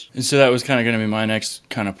parties. And so that was kind of going to be my next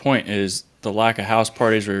kind of point is the lack of house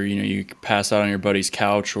parties where, you pass out on your buddy's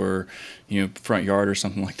couch or, front yard or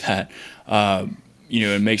something like that.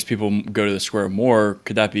 It makes people go to the square more.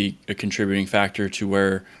 Could that be a contributing factor to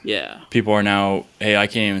where people are now, hey, I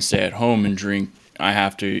can't even stay at home and drink. I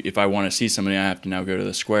have to, if I want to see somebody, I have to now go to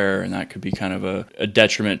the square. And that could be kind of a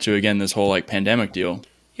detriment to, again, this whole like pandemic deal.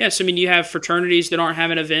 Yes, I mean, you have fraternities that aren't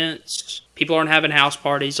having events. People aren't having house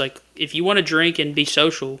parties. Like, if you want to drink and be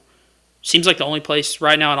social, seems like the only place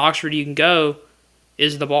right now in Oxford you can go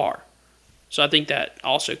is the bar. So I think that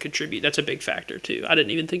also contributes. That's a big factor too. I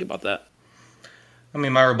didn't even think about that. I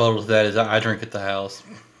mean, my rebuttal to that is I drink at the house.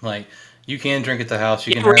 Like, you can drink at the house.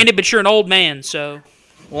 You Yeah, can have. Randy, but you're an old man, so.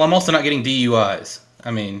 Well, I'm also not getting DUIs.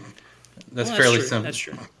 I mean, that's Well, fairly true. simple. That's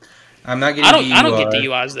true. I'm not getting DUIs. I don't get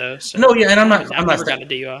DUIs though. So No, yeah, and I'm not. I've never gotten a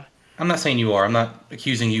DUI. I'm not saying you are. I'm not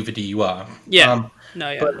accusing you of a DUI. Yeah.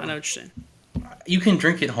 No, yeah, but I know what you're saying. you can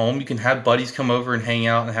drink at home. You can have buddies come over and hang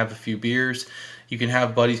out and have a few beers. You can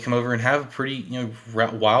have buddies come over and have a pretty,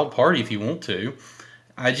 wild party if you want to.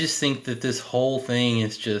 I just think that this whole thing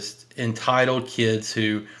is just entitled kids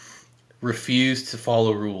who refuse to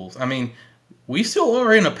follow rules. I mean, we still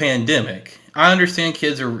are in a pandemic. I understand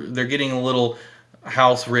they're getting a little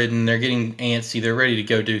house ridden, they're getting antsy, they're ready to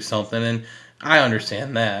go do something, and I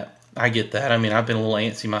understand that. I get that. I mean, I've been a little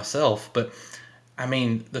antsy myself, but I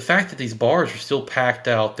mean, the fact that these bars are still packed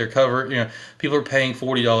out, they're covered, people are paying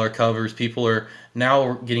 $40 covers, people are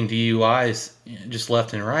now getting DUIs just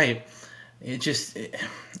left and right. It just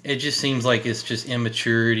seems like it's just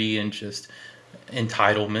immaturity and just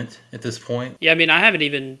entitlement at this point. Yeah, I mean, I haven't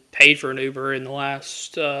even paid for an Uber in the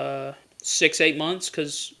last 6-8 months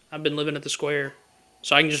because I've been living at the square,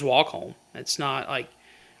 so I can just walk home. It's not like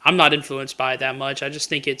I'm not influenced by it that much. I just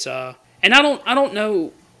think it's and I don't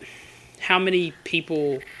know how many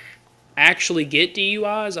people actually get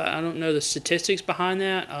DUIs. I don't know the statistics behind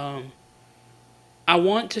that. I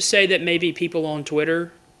want to say that maybe people on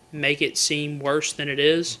Twitter make it seem worse than it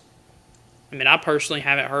is. I mean, I personally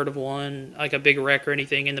haven't heard of one, like a big wreck or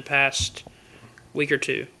anything in the past week or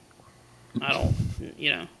two. I don't.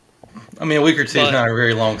 I mean, a week or two is not a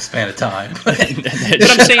very long span of time. But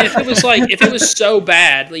I'm saying if it was so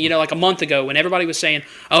bad, like a month ago when everybody was saying,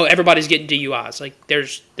 "Oh, everybody's getting DUIs," like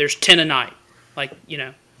there's 10 a night, I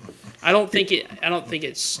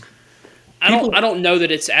don't know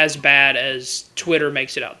that it's as bad as Twitter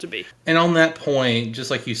makes it out to be. And on that point, just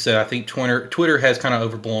like you said, I think Twitter has kind of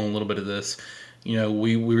overblown a little bit of this.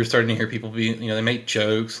 We were starting to hear people they make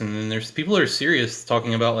jokes, and then there's people that are serious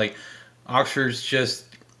talking about like Oxford's just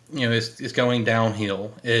it's going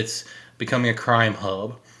downhill. It's becoming a crime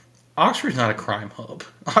hub. Oxford's not a crime hub.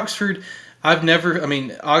 Oxford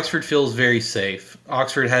feels very safe.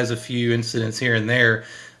 Oxford has a few incidents here and there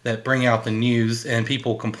that bring out the news, and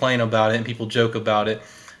people complain about it, and people joke about it.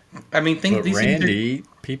 I mean,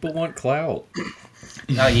 people want clout.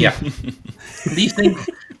 Yeah.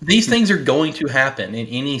 These things are going to happen in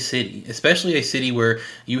any city, especially a city where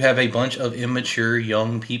you have a bunch of immature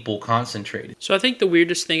young people concentrated. So I think the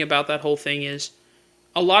weirdest thing about that whole thing is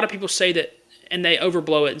a lot of people say that, and they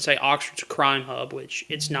overblow it and say Oxford's a crime hub, which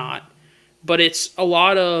it's not. But it's a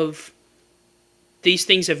lot of these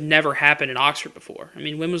things have never happened in Oxford before. I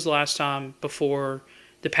mean, when was the last time before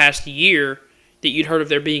the past year that you'd heard of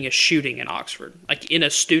there being a shooting in Oxford? Like in a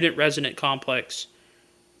student resident complex.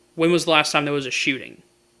 When was the last time there was a shooting?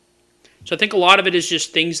 So I think a lot of it is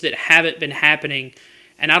just things that haven't been happening.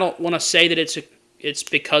 And I don't want to say that it's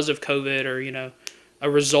because of COVID or, a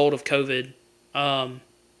result of COVID.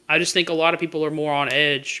 I just think a lot of people are more on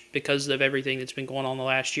edge because of everything that's been going on the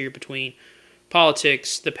last year between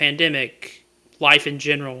politics, the pandemic, life in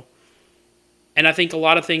general. And I think a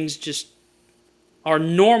lot of things just are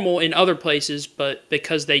normal in other places, but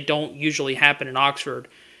because they don't usually happen in Oxford,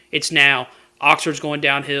 it's now Oxford's going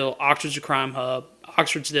downhill, Oxford's a crime hub,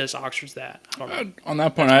 Oxford's this, Oxford's that. I don't know. On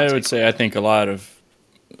that point, I would say I think a lot of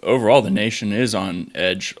overall the nation is on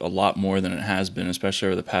edge a lot more than it has been, especially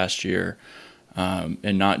over the past year,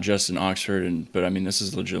 and not just in Oxford. But I mean, this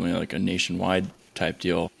is legitimately like a nationwide type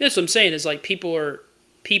deal. That's what I'm saying is like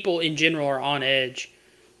people in general are on edge,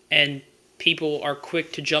 and people are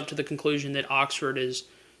quick to jump to the conclusion that Oxford is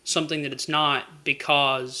something that it's not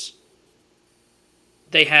because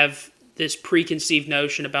they have this preconceived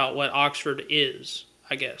notion about what Oxford is,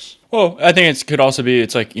 I guess. Well, I think it could also be,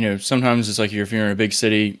 it's like, sometimes it's like if you're in a big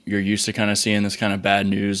city, you're used to kind of seeing this kind of bad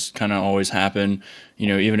news kind of always happen,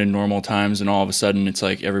 even in normal times. And all of a sudden it's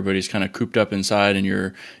like everybody's kind of cooped up inside and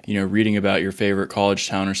you're, reading about your favorite college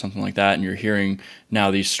town or something like that. And you're hearing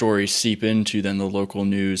now these stories seep into then the local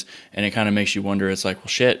news. And it kind of makes you wonder, it's like, well,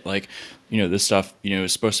 shit, like, this stuff,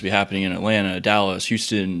 is supposed to be happening in Atlanta, Dallas,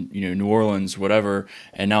 Houston, New Orleans, whatever.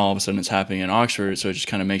 And now all of a sudden it's happening in Oxford. So it just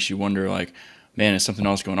kind of makes you wonder, like, man, is something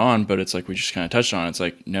else going on? But it's like we just kind of touched on it. It's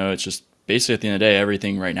like, no, it's just basically at the end of the day,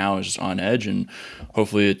 everything right now is just on edge. And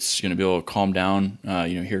hopefully it's going to be able to calm down,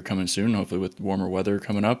 here coming soon, hopefully with warmer weather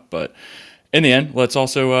coming up. But in the end, let's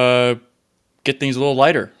also get things a little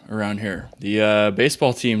lighter around here. The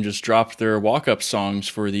baseball team just dropped their walk-up songs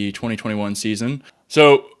for the 2021 season.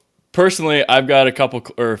 So Personally, I've got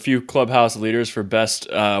a few clubhouse leaders for best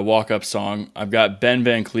walk-up song. I've got Ben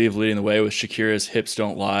Van Cleve leading the way with Shakira's "Hips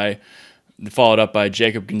Don't Lie," followed up by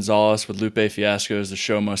Jacob Gonzalez with Lupe Fiasco's "The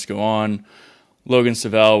Show Must Go On," Logan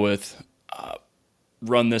Savell with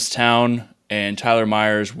 "Run This Town," and Tyler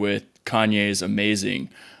Myers with Kanye's "Amazing."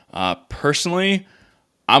 Personally,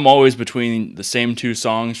 I'm always between the same two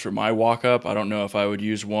songs for my walk-up. I don't know if I would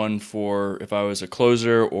use one for if I was a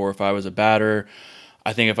closer or if I was a batter.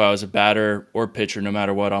 I think if I was a batter or pitcher, no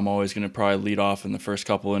matter what, I'm always going to probably lead off in the first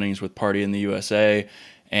couple innings with Party in the USA.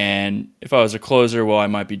 And if I was a closer, well, I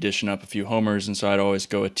might be dishing up a few homers, and so I'd always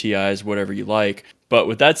go with TI's, whatever you like. But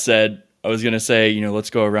with that said, I was going to say, let's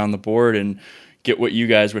go around the board and get what you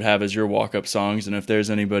guys would have as your walk-up songs. And if there's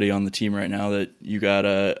anybody on the team right now that you got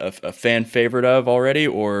a fan favorite of already,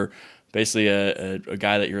 or basically a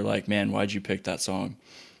guy that you're like, man, why'd you pick that song?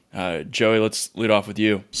 Joey, let's lead off with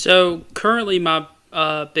you. So currently my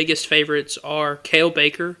biggest favorites are Cale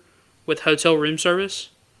Baker with Hotel Room Service.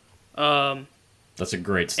 That's a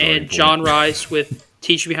great starting And point. John Rice with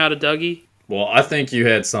Teach Me How to Dougie. Well, I think you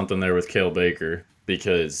had something there with Cale Baker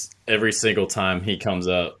because every single time he comes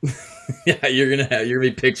up, yeah, you're gonna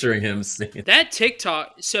be picturing him singing. That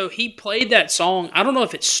TikTok, so he played that song. I don't know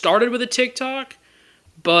if it started with a TikTok,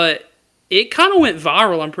 but it kind of went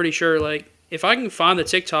viral, I'm pretty sure. Like, if I can find the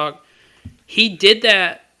TikTok, he did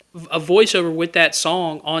a voiceover with that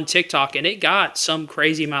song on TikTok, and it got some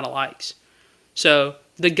crazy amount of likes. So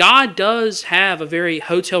the guy does have a very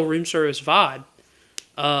hotel room service vibe.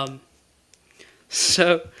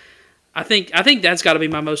 So I think that's got to be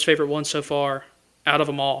my most favorite one so far out of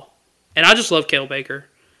them all. And I just love Cale Baker.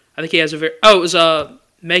 I think he has it was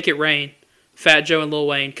Make It Rain, Fat Joe and Lil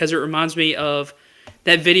Wayne, because it reminds me of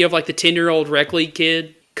that video of like the 10-year-old rec league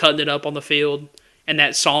kid cutting it up on the field, and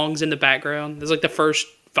that song's in the background. It's like the first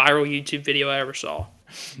viral YouTube video I ever saw. All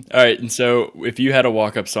right, and so if you had a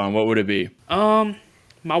walk-up song, what would it be? My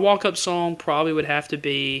walk-up song probably would have to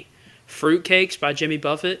be "Fruitcakes" by Jimmy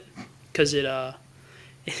Buffett, because it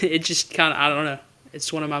just kind of, I don't know,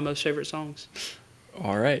 it's one of my most favorite songs.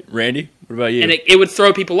 All right, Randy, what about you? And it would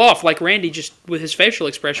throw people off, like Randy just with his facial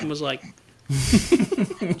expression was like.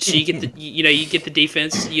 So you get the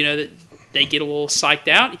defense, that they get a little psyched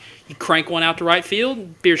out. You crank one out to right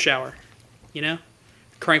field, beer shower,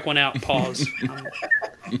 crank one out, pause.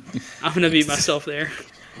 I'm gonna beat myself there.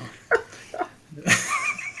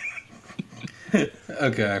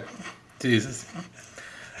 Okay, Jesus.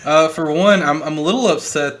 For one, I'm a little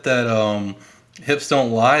upset that "Hips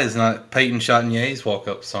Don't Lie" is not Peyton Chatagner's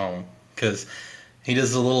walk-up song, because he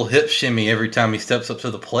does a little hip shimmy every time he steps up to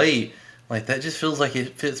the plate. Like, that just feels like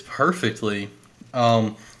it fits perfectly.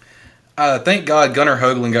 Thank God Gunnar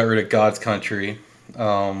Hoagland got rid of "God's Country."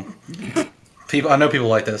 I know people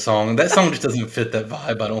like that song. That song just doesn't fit that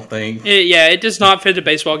vibe, I don't think. It does not fit the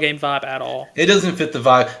baseball game vibe at all. It doesn't fit the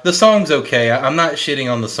vibe. The song's okay. I'm not shitting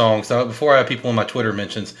on the song. So before I have people in my Twitter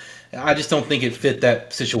mentions, I just don't think it fit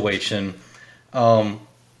that situation.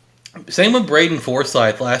 Same with Braden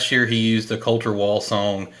Forsythe. Last year he used a Coulter Wall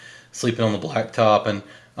song, "Sleeping on the Blacktop," and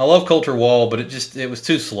I love Coulter Wall, but it was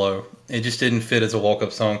too slow. It just didn't fit as a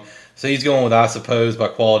walk-up song. So he's going with "I Suppose" by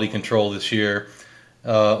Quality Control this year.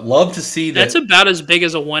 Love to see that. That's about as big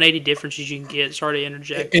as a 180 difference as you can get. Sorry to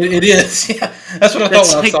interject. It is. Yeah, that's what I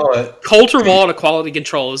thought when I saw it. Coulter Wall to Quality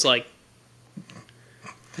Control is like,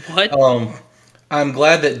 what? I'm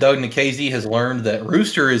glad that Doug Nikhazy has learned that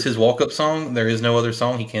 "Rooster" is his walk-up song. There is no other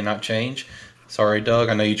song he cannot change. Sorry, Doug.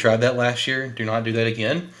 I know you tried that last year. Do not do that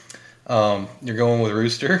again. You're going with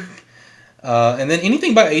 "Rooster." And then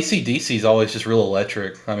anything by AC/DC is always just real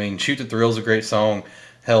electric. I mean, "Shoot the Thrill" is a great song.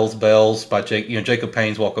 "Hell's Bells" by Jacob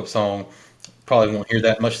Payne's walk-up song. Probably won't hear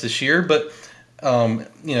that much this year, but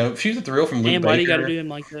 "Shoot the Thrill" from Luke Baker. Why do you got to do him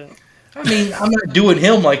like that? I mean, I'm not doing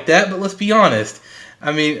him like that, but let's be honest.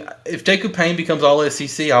 I mean, if Jacob Payne becomes all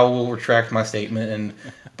SEC, I will retract my statement and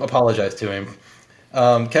apologize to him.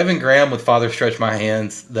 Kevin Graham with "Father Stretch My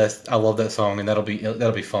Hands." I love that song, and that'll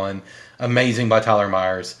be fun. "Amazing" by Tyler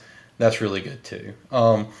Myers. That's really good too.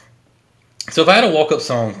 So if I had a walk-up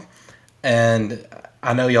song, and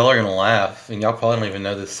I know y'all are gonna laugh, and y'all probably don't even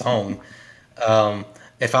know this song.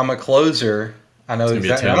 If I'm a closer, I know it's gonna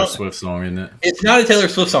exactly. be a Taylor Swift song, isn't it? It's not a Taylor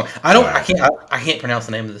Swift song. I can't pronounce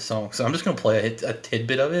the name of the song, so I'm just gonna play a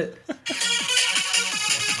tidbit of it.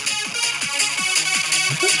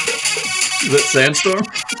 Is it Sandstorm?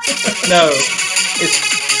 No, it's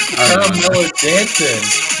Carmelo Jansen.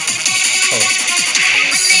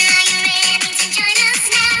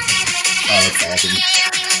 Oh, that's awesome.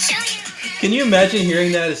 can you imagine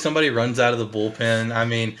hearing that as somebody runs out of the bullpen? I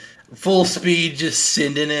mean, full speed, just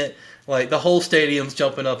sending it. Like the whole stadium's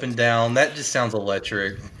jumping up and down. That just sounds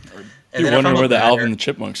electric. And You're then if wondering I'm a where the batter, Alvin and the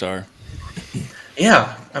Chipmunks are.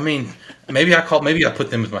 yeah, I mean, maybe I put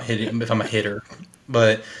them as my hit if I'm a hitter.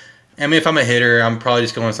 But I mean, if I'm a hitter, I'm probably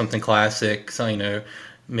just going something classic. So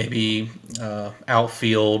maybe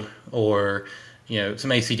outfield or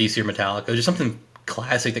some AC/DC or Metallica, just something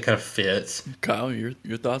classic that kind of fits. Kyle, your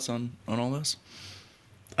thoughts on all this?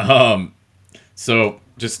 So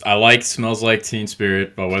just I like "Smells Like Teen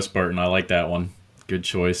Spirit" by Wes Burton. I like that one. Good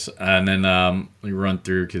choice. And then let me run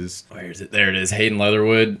through because where is it? There it is. Hayden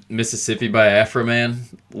Leatherwood, "Mississippi" by Afro Man.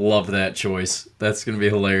 Love that choice. That's gonna be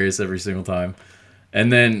hilarious every single time.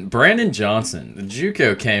 And then Brandon Johnson, the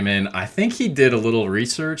JUCO came in. I think he did a little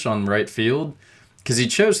research on right field because he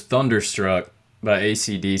chose "Thunderstruck" by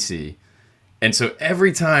AC/DC. And so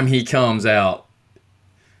every time he comes out,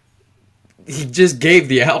 he just gave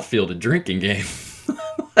the outfield a drinking game.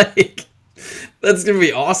 Like, that's going to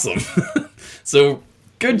be awesome. So,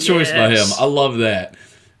 good choice by him. I love that.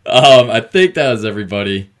 I think that was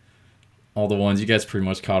everybody. All the ones. You guys pretty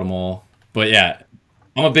much caught them all. But yeah,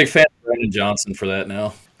 I'm a big fan of Brandon Johnson for that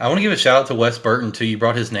now. I want to give a shout out to Wes Burton, too. You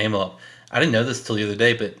brought his name up. I didn't know this till the other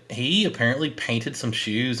day, but he apparently painted some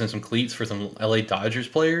shoes and some cleats for some LA Dodgers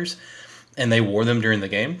players, and they wore them during the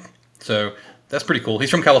game. So that's pretty cool. He's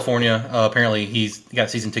from California. Apparently, he got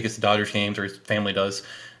season tickets to Dodgers games, or his family does,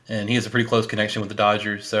 and he has a pretty close connection with the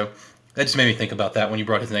Dodgers. So that just made me think about that when you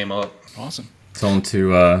brought his name up. Awesome. Tell him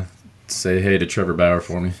to say hey to Trevor Bauer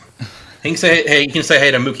for me. He can say hey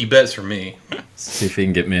to Mookie Betts for me. See if he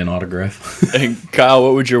can get me an autograph. And Kyle,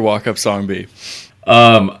 what would your walk-up song be?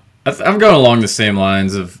 I'm going along the same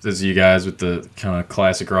lines as you guys with the kind of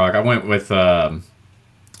classic rock. I went with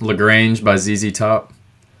LaGrange by ZZ Top.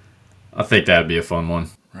 I think that'd be a fun one.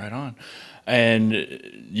 Right on. And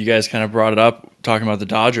you guys kind of brought it up talking about the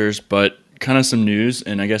Dodgers, but kind of some news,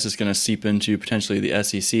 and I guess it's going to seep into potentially the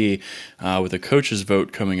SEC with a coach's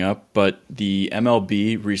vote coming up. But the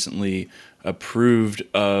MLB recently approved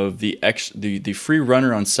of the free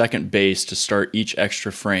runner on second base to start each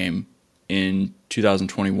extra frame in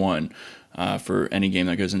 2021 for any game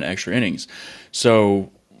that goes into extra innings.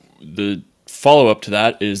 So the follow-up to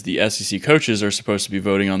that is the SEC coaches are supposed to be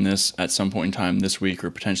voting on this at some point in time this week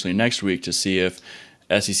or potentially next week to see if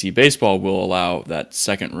SEC baseball will allow that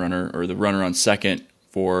second runner or the runner on second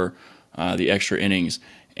for the extra innings.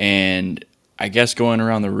 And I guess going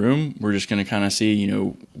around the room, we're just going to kind of see,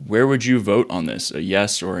 where would you vote on this, a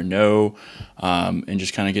yes or a no, and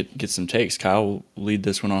just kind of get some takes. Kyle, we'll lead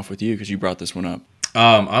this one off with you because you brought this one up.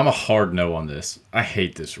 I'm a hard no on this. I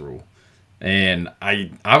hate this rule. And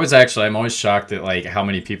I'm always shocked at like how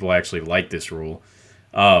many people actually like this rule.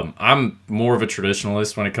 I'm more of a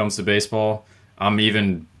traditionalist when it comes to baseball. I'm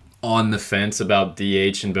even on the fence about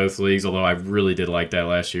DH in both leagues, although I really did like that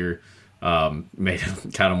last year. Made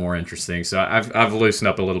it kind of more interesting. So I've loosened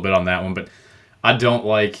up a little bit on that one, but I don't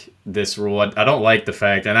like this rule. I don't like the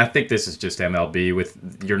fact, and I think this is just MLB with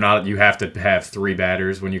you have to have three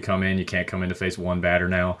batters when you come in. You can't come in to face one batter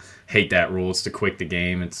now. Hate that rule. It's to quick the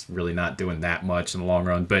game. It's really not doing that much in the long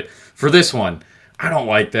run. But for this one, I don't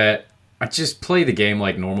like that. I just play the game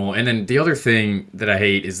like normal. And then the other thing that I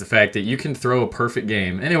hate is the fact that you can throw a perfect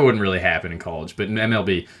game, and it wouldn't really happen in college, but in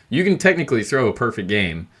MLB, you can technically throw a perfect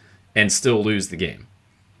game and still lose the game.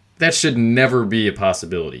 That should never be a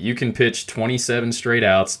possibility. You can pitch 27 straight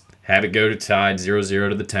outs, have it go to tied 0-0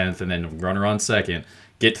 to the 10th, and then runner on second,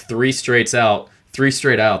 get three straight outs,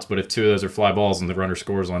 but if two of those are fly balls and the runner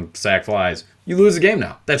scores on sac flies, you lose the game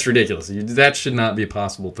now. That's ridiculous. That should not be a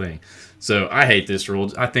possible thing. So I hate this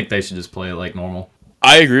rule. I think they should just play it like normal.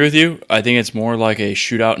 I agree with you. I think it's more like a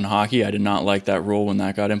shootout in hockey. I did not like that rule when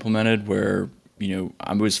that got implemented where,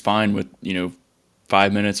 I was fine with,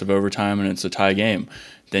 5 minutes of overtime and it's a tie game.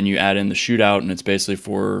 Then you add in the shootout and it's basically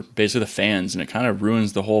for the fans, and it kind of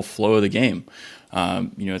ruins the whole flow of the game.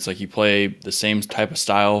 It's like you play the same type of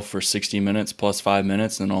style for 60 minutes plus 5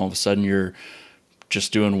 minutes, and all of a sudden you're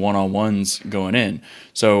just doing one-on-ones going in.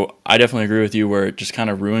 So I definitely agree with you where it just kind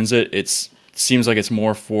of ruins it. It seems like it's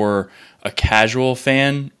more for a casual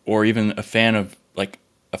fan or even a fan of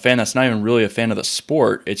a fan that's not even really a fan of the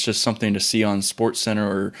sport. It's just something to see on SportsCenter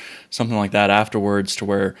or something like that afterwards, to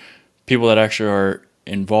where people that actually are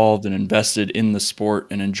involved and invested in the sport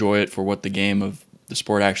and enjoy it for what the game of the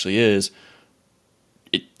sport actually is,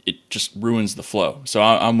 it just ruins the flow. So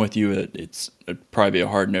I'm with you. It'd probably be a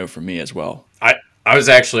hard no for me as well. I was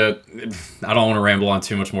actually, I don't want to ramble on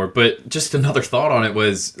too much more, but just another thought on it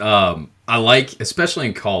was, I like, especially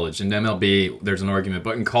in college, in MLB, there's an argument,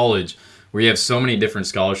 but in college, where you have so many different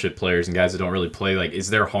scholarship players and guys that don't really play, like, is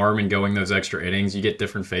there harm in going those extra innings? You get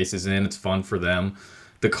different faces in, it's fun for them.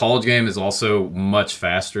 the college game is also much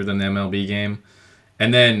faster than the MLB game.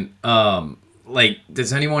 And then,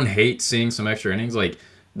 does anyone hate seeing some extra innings? Like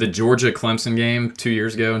the Georgia-Clemson game 2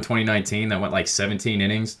 years ago in 2019 that went like 17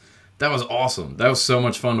 innings. That was awesome. That was so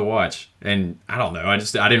much fun to watch. And I don't know. I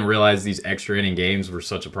didn't realize these extra inning games were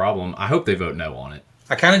such a problem. I hope they vote no on it.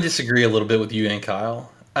 I kind of disagree a little bit with you and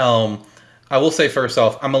Kyle. I will say first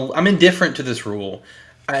off, I'm indifferent to this rule.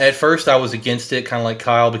 At first, I was against it, kind of like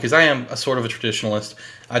Kyle, because I am a sort of a traditionalist.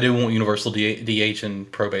 I do want universal DH in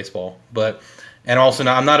pro baseball, and also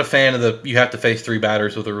I'm not a fan of you have to face 3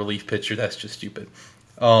 batters with a relief pitcher. That's just stupid.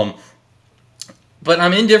 But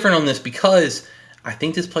I'm indifferent on this because I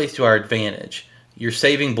think this plays to our advantage. You're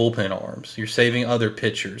saving bullpen arms. You're saving other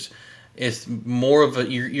pitchers. It's more of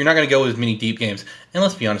you're not going to go as many deep games. And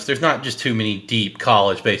let's be honest, there's not just too many deep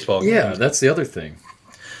college baseball games. Yeah, that's the other thing.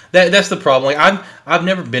 That's the problem. Like I've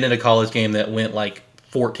never been in a college game that went like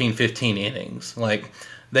 14, 15 innings. Like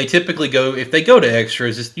they typically if they go to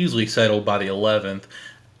extras, it's usually settled by the 11th.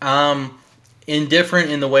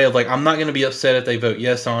 Indifferent in the way of like I'm not going to be upset if they vote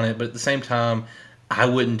yes on it, but at the same time, I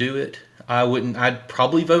wouldn't do it. I'd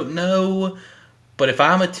probably vote no. But if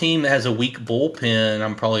I'm a team that has a weak bullpen,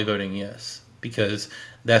 I'm probably voting yes because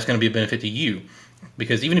that's going to be a benefit to you.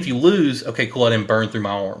 Because even if you lose, okay, cool, I didn't burn through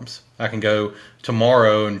my arms. I can go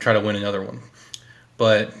tomorrow and try to win another one.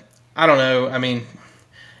 But I don't know. I mean,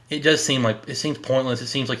 it seems pointless. It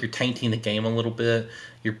seems like you're tainting the game a little bit.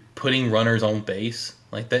 You're putting runners on base.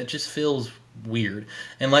 Like that just feels weird.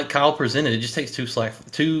 And like Kyle presented, it just takes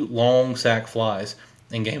 2 long sack flies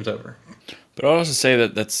and game's over. But I'll also say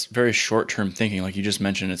that that's very short-term thinking. Like you just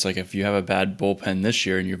mentioned, it's like if you have a bad bullpen this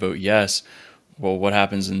year and you vote yes, well, what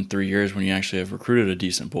happens in 3 years when you actually have recruited a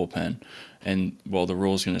decent bullpen? And, well, the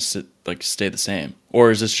rule is going to stay the same.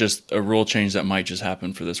 Or is this just a rule change that might just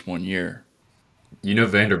happen for this 1 year?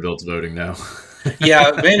 Vanderbilt's voting no.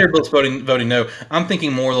 Yeah, Vanderbilt's voting no. I'm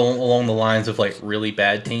thinking more along the lines of like really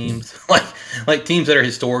bad teams, like teams that are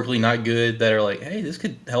historically not good that are like, hey, this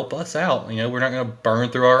could help us out. We're not going to burn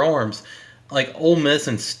through our arms. Like Ole Miss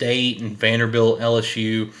and State and Vanderbilt,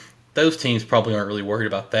 LSU, those teams probably aren't really worried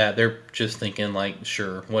about that. They're just thinking like,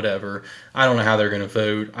 sure, whatever. I don't know how they're going to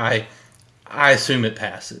vote. I assume it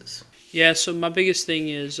passes. Yeah. So my biggest thing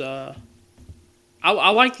is, I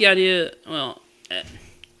like the idea. Well,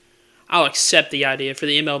 I'll accept the idea for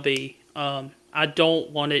the MLB. I don't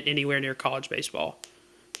want it anywhere near college baseball.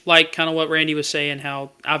 Like kind of what Randy was saying,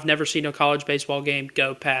 how I've never seen a college baseball game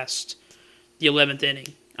go past the 11th inning.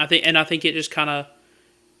 I think it just kind of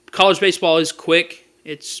college baseball is quick.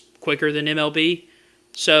 It's quicker than MLB.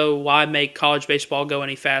 So why make college baseball go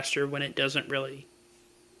any faster when it doesn't really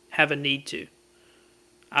have a need to?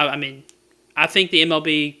 I mean, I think the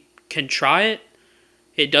MLB can try it.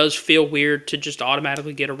 It does feel weird to just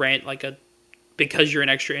automatically get because you're in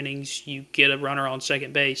extra innings, you get a runner on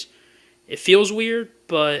second base. It feels weird,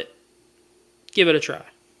 but give it a try.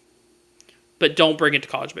 But don't bring it to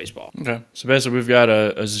college baseball. Okay. So basically we've got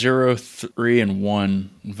a 0, 3, and 1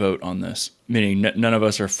 vote on this, meaning none of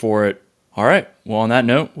us are for it. All right. Well, on that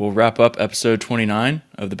note, we'll wrap up episode 29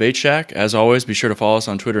 of The Bait Shack. As always, be sure to follow us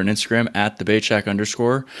on Twitter and Instagram at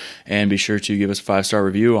 @TheBaitShack_, and be sure to give us a 5-star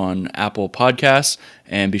review on Apple Podcasts,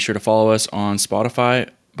 and be sure to follow us on Spotify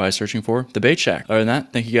by searching for The Bait Shack. Other than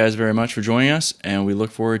that, thank you guys very much for joining us, and we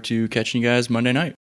look forward to catching you guys Monday night.